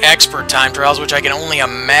there's the expert time trials, which I can only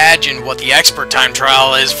imagine what the expert time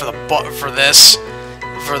trial is for the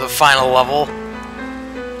final level.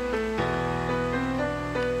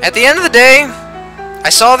 At the end of the day, I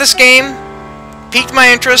saw this game, piqued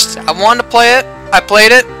my interest, I wanted to play it, I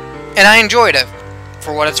played it, and I enjoyed it,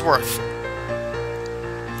 for what it's worth.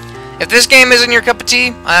 If this game isn't your cup of tea,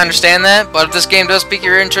 I understand that, but if this game does pique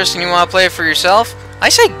your interest and you want to play it for yourself, I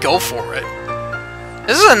say go for it.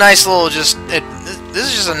 This is a nice little this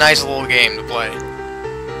is just a nice little game to play.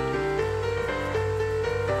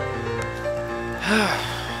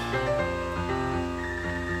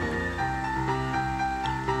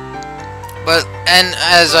 But, and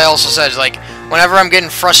as I also said, like, whenever I'm getting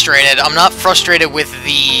frustrated, I'm not frustrated with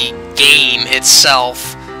the game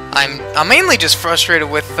itself. I'm mainly just frustrated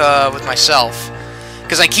with myself,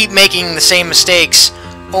 because I keep making the same mistakes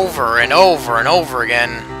over and over and over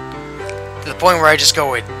again, to the point where I just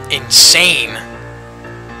go insane,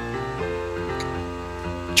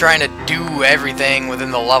 trying to do everything within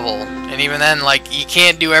the level. And even then, like, you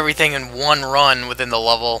can't do everything in one run within the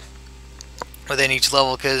level, within each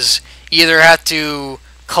level, because you either have to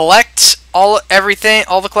collect all the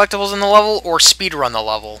collectibles in the level, or speedrun the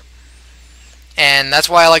level. And that's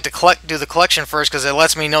why I like to do the collection first, because it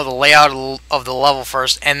lets me know the layout of the level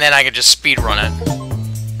first, and then I can just speedrun it.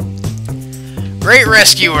 Great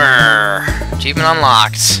Rescuer! Achievement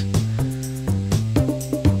unlocked.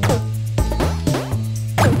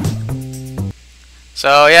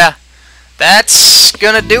 So yeah, that's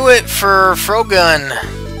gonna do it for Frogun.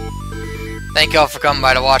 Thank y'all for coming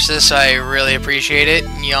by to watch this. I really appreciate it.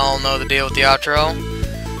 Y'all know the deal with the outro.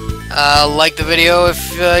 Like the video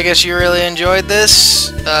if I guess you really enjoyed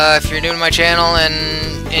this. If you're new to my channel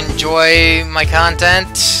and enjoy my content,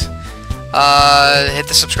 hit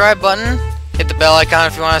the subscribe button. Hit the bell icon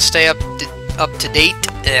if you want to stay up to date.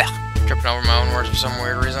 Tripping over my own words for some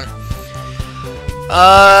weird reason.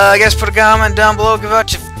 I guess put a comment down below, give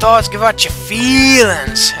out your thoughts, give out your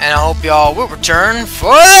feelings, and I hope y'all will return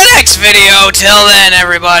for the next video. Till then,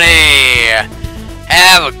 everybody,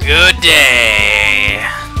 have a good day.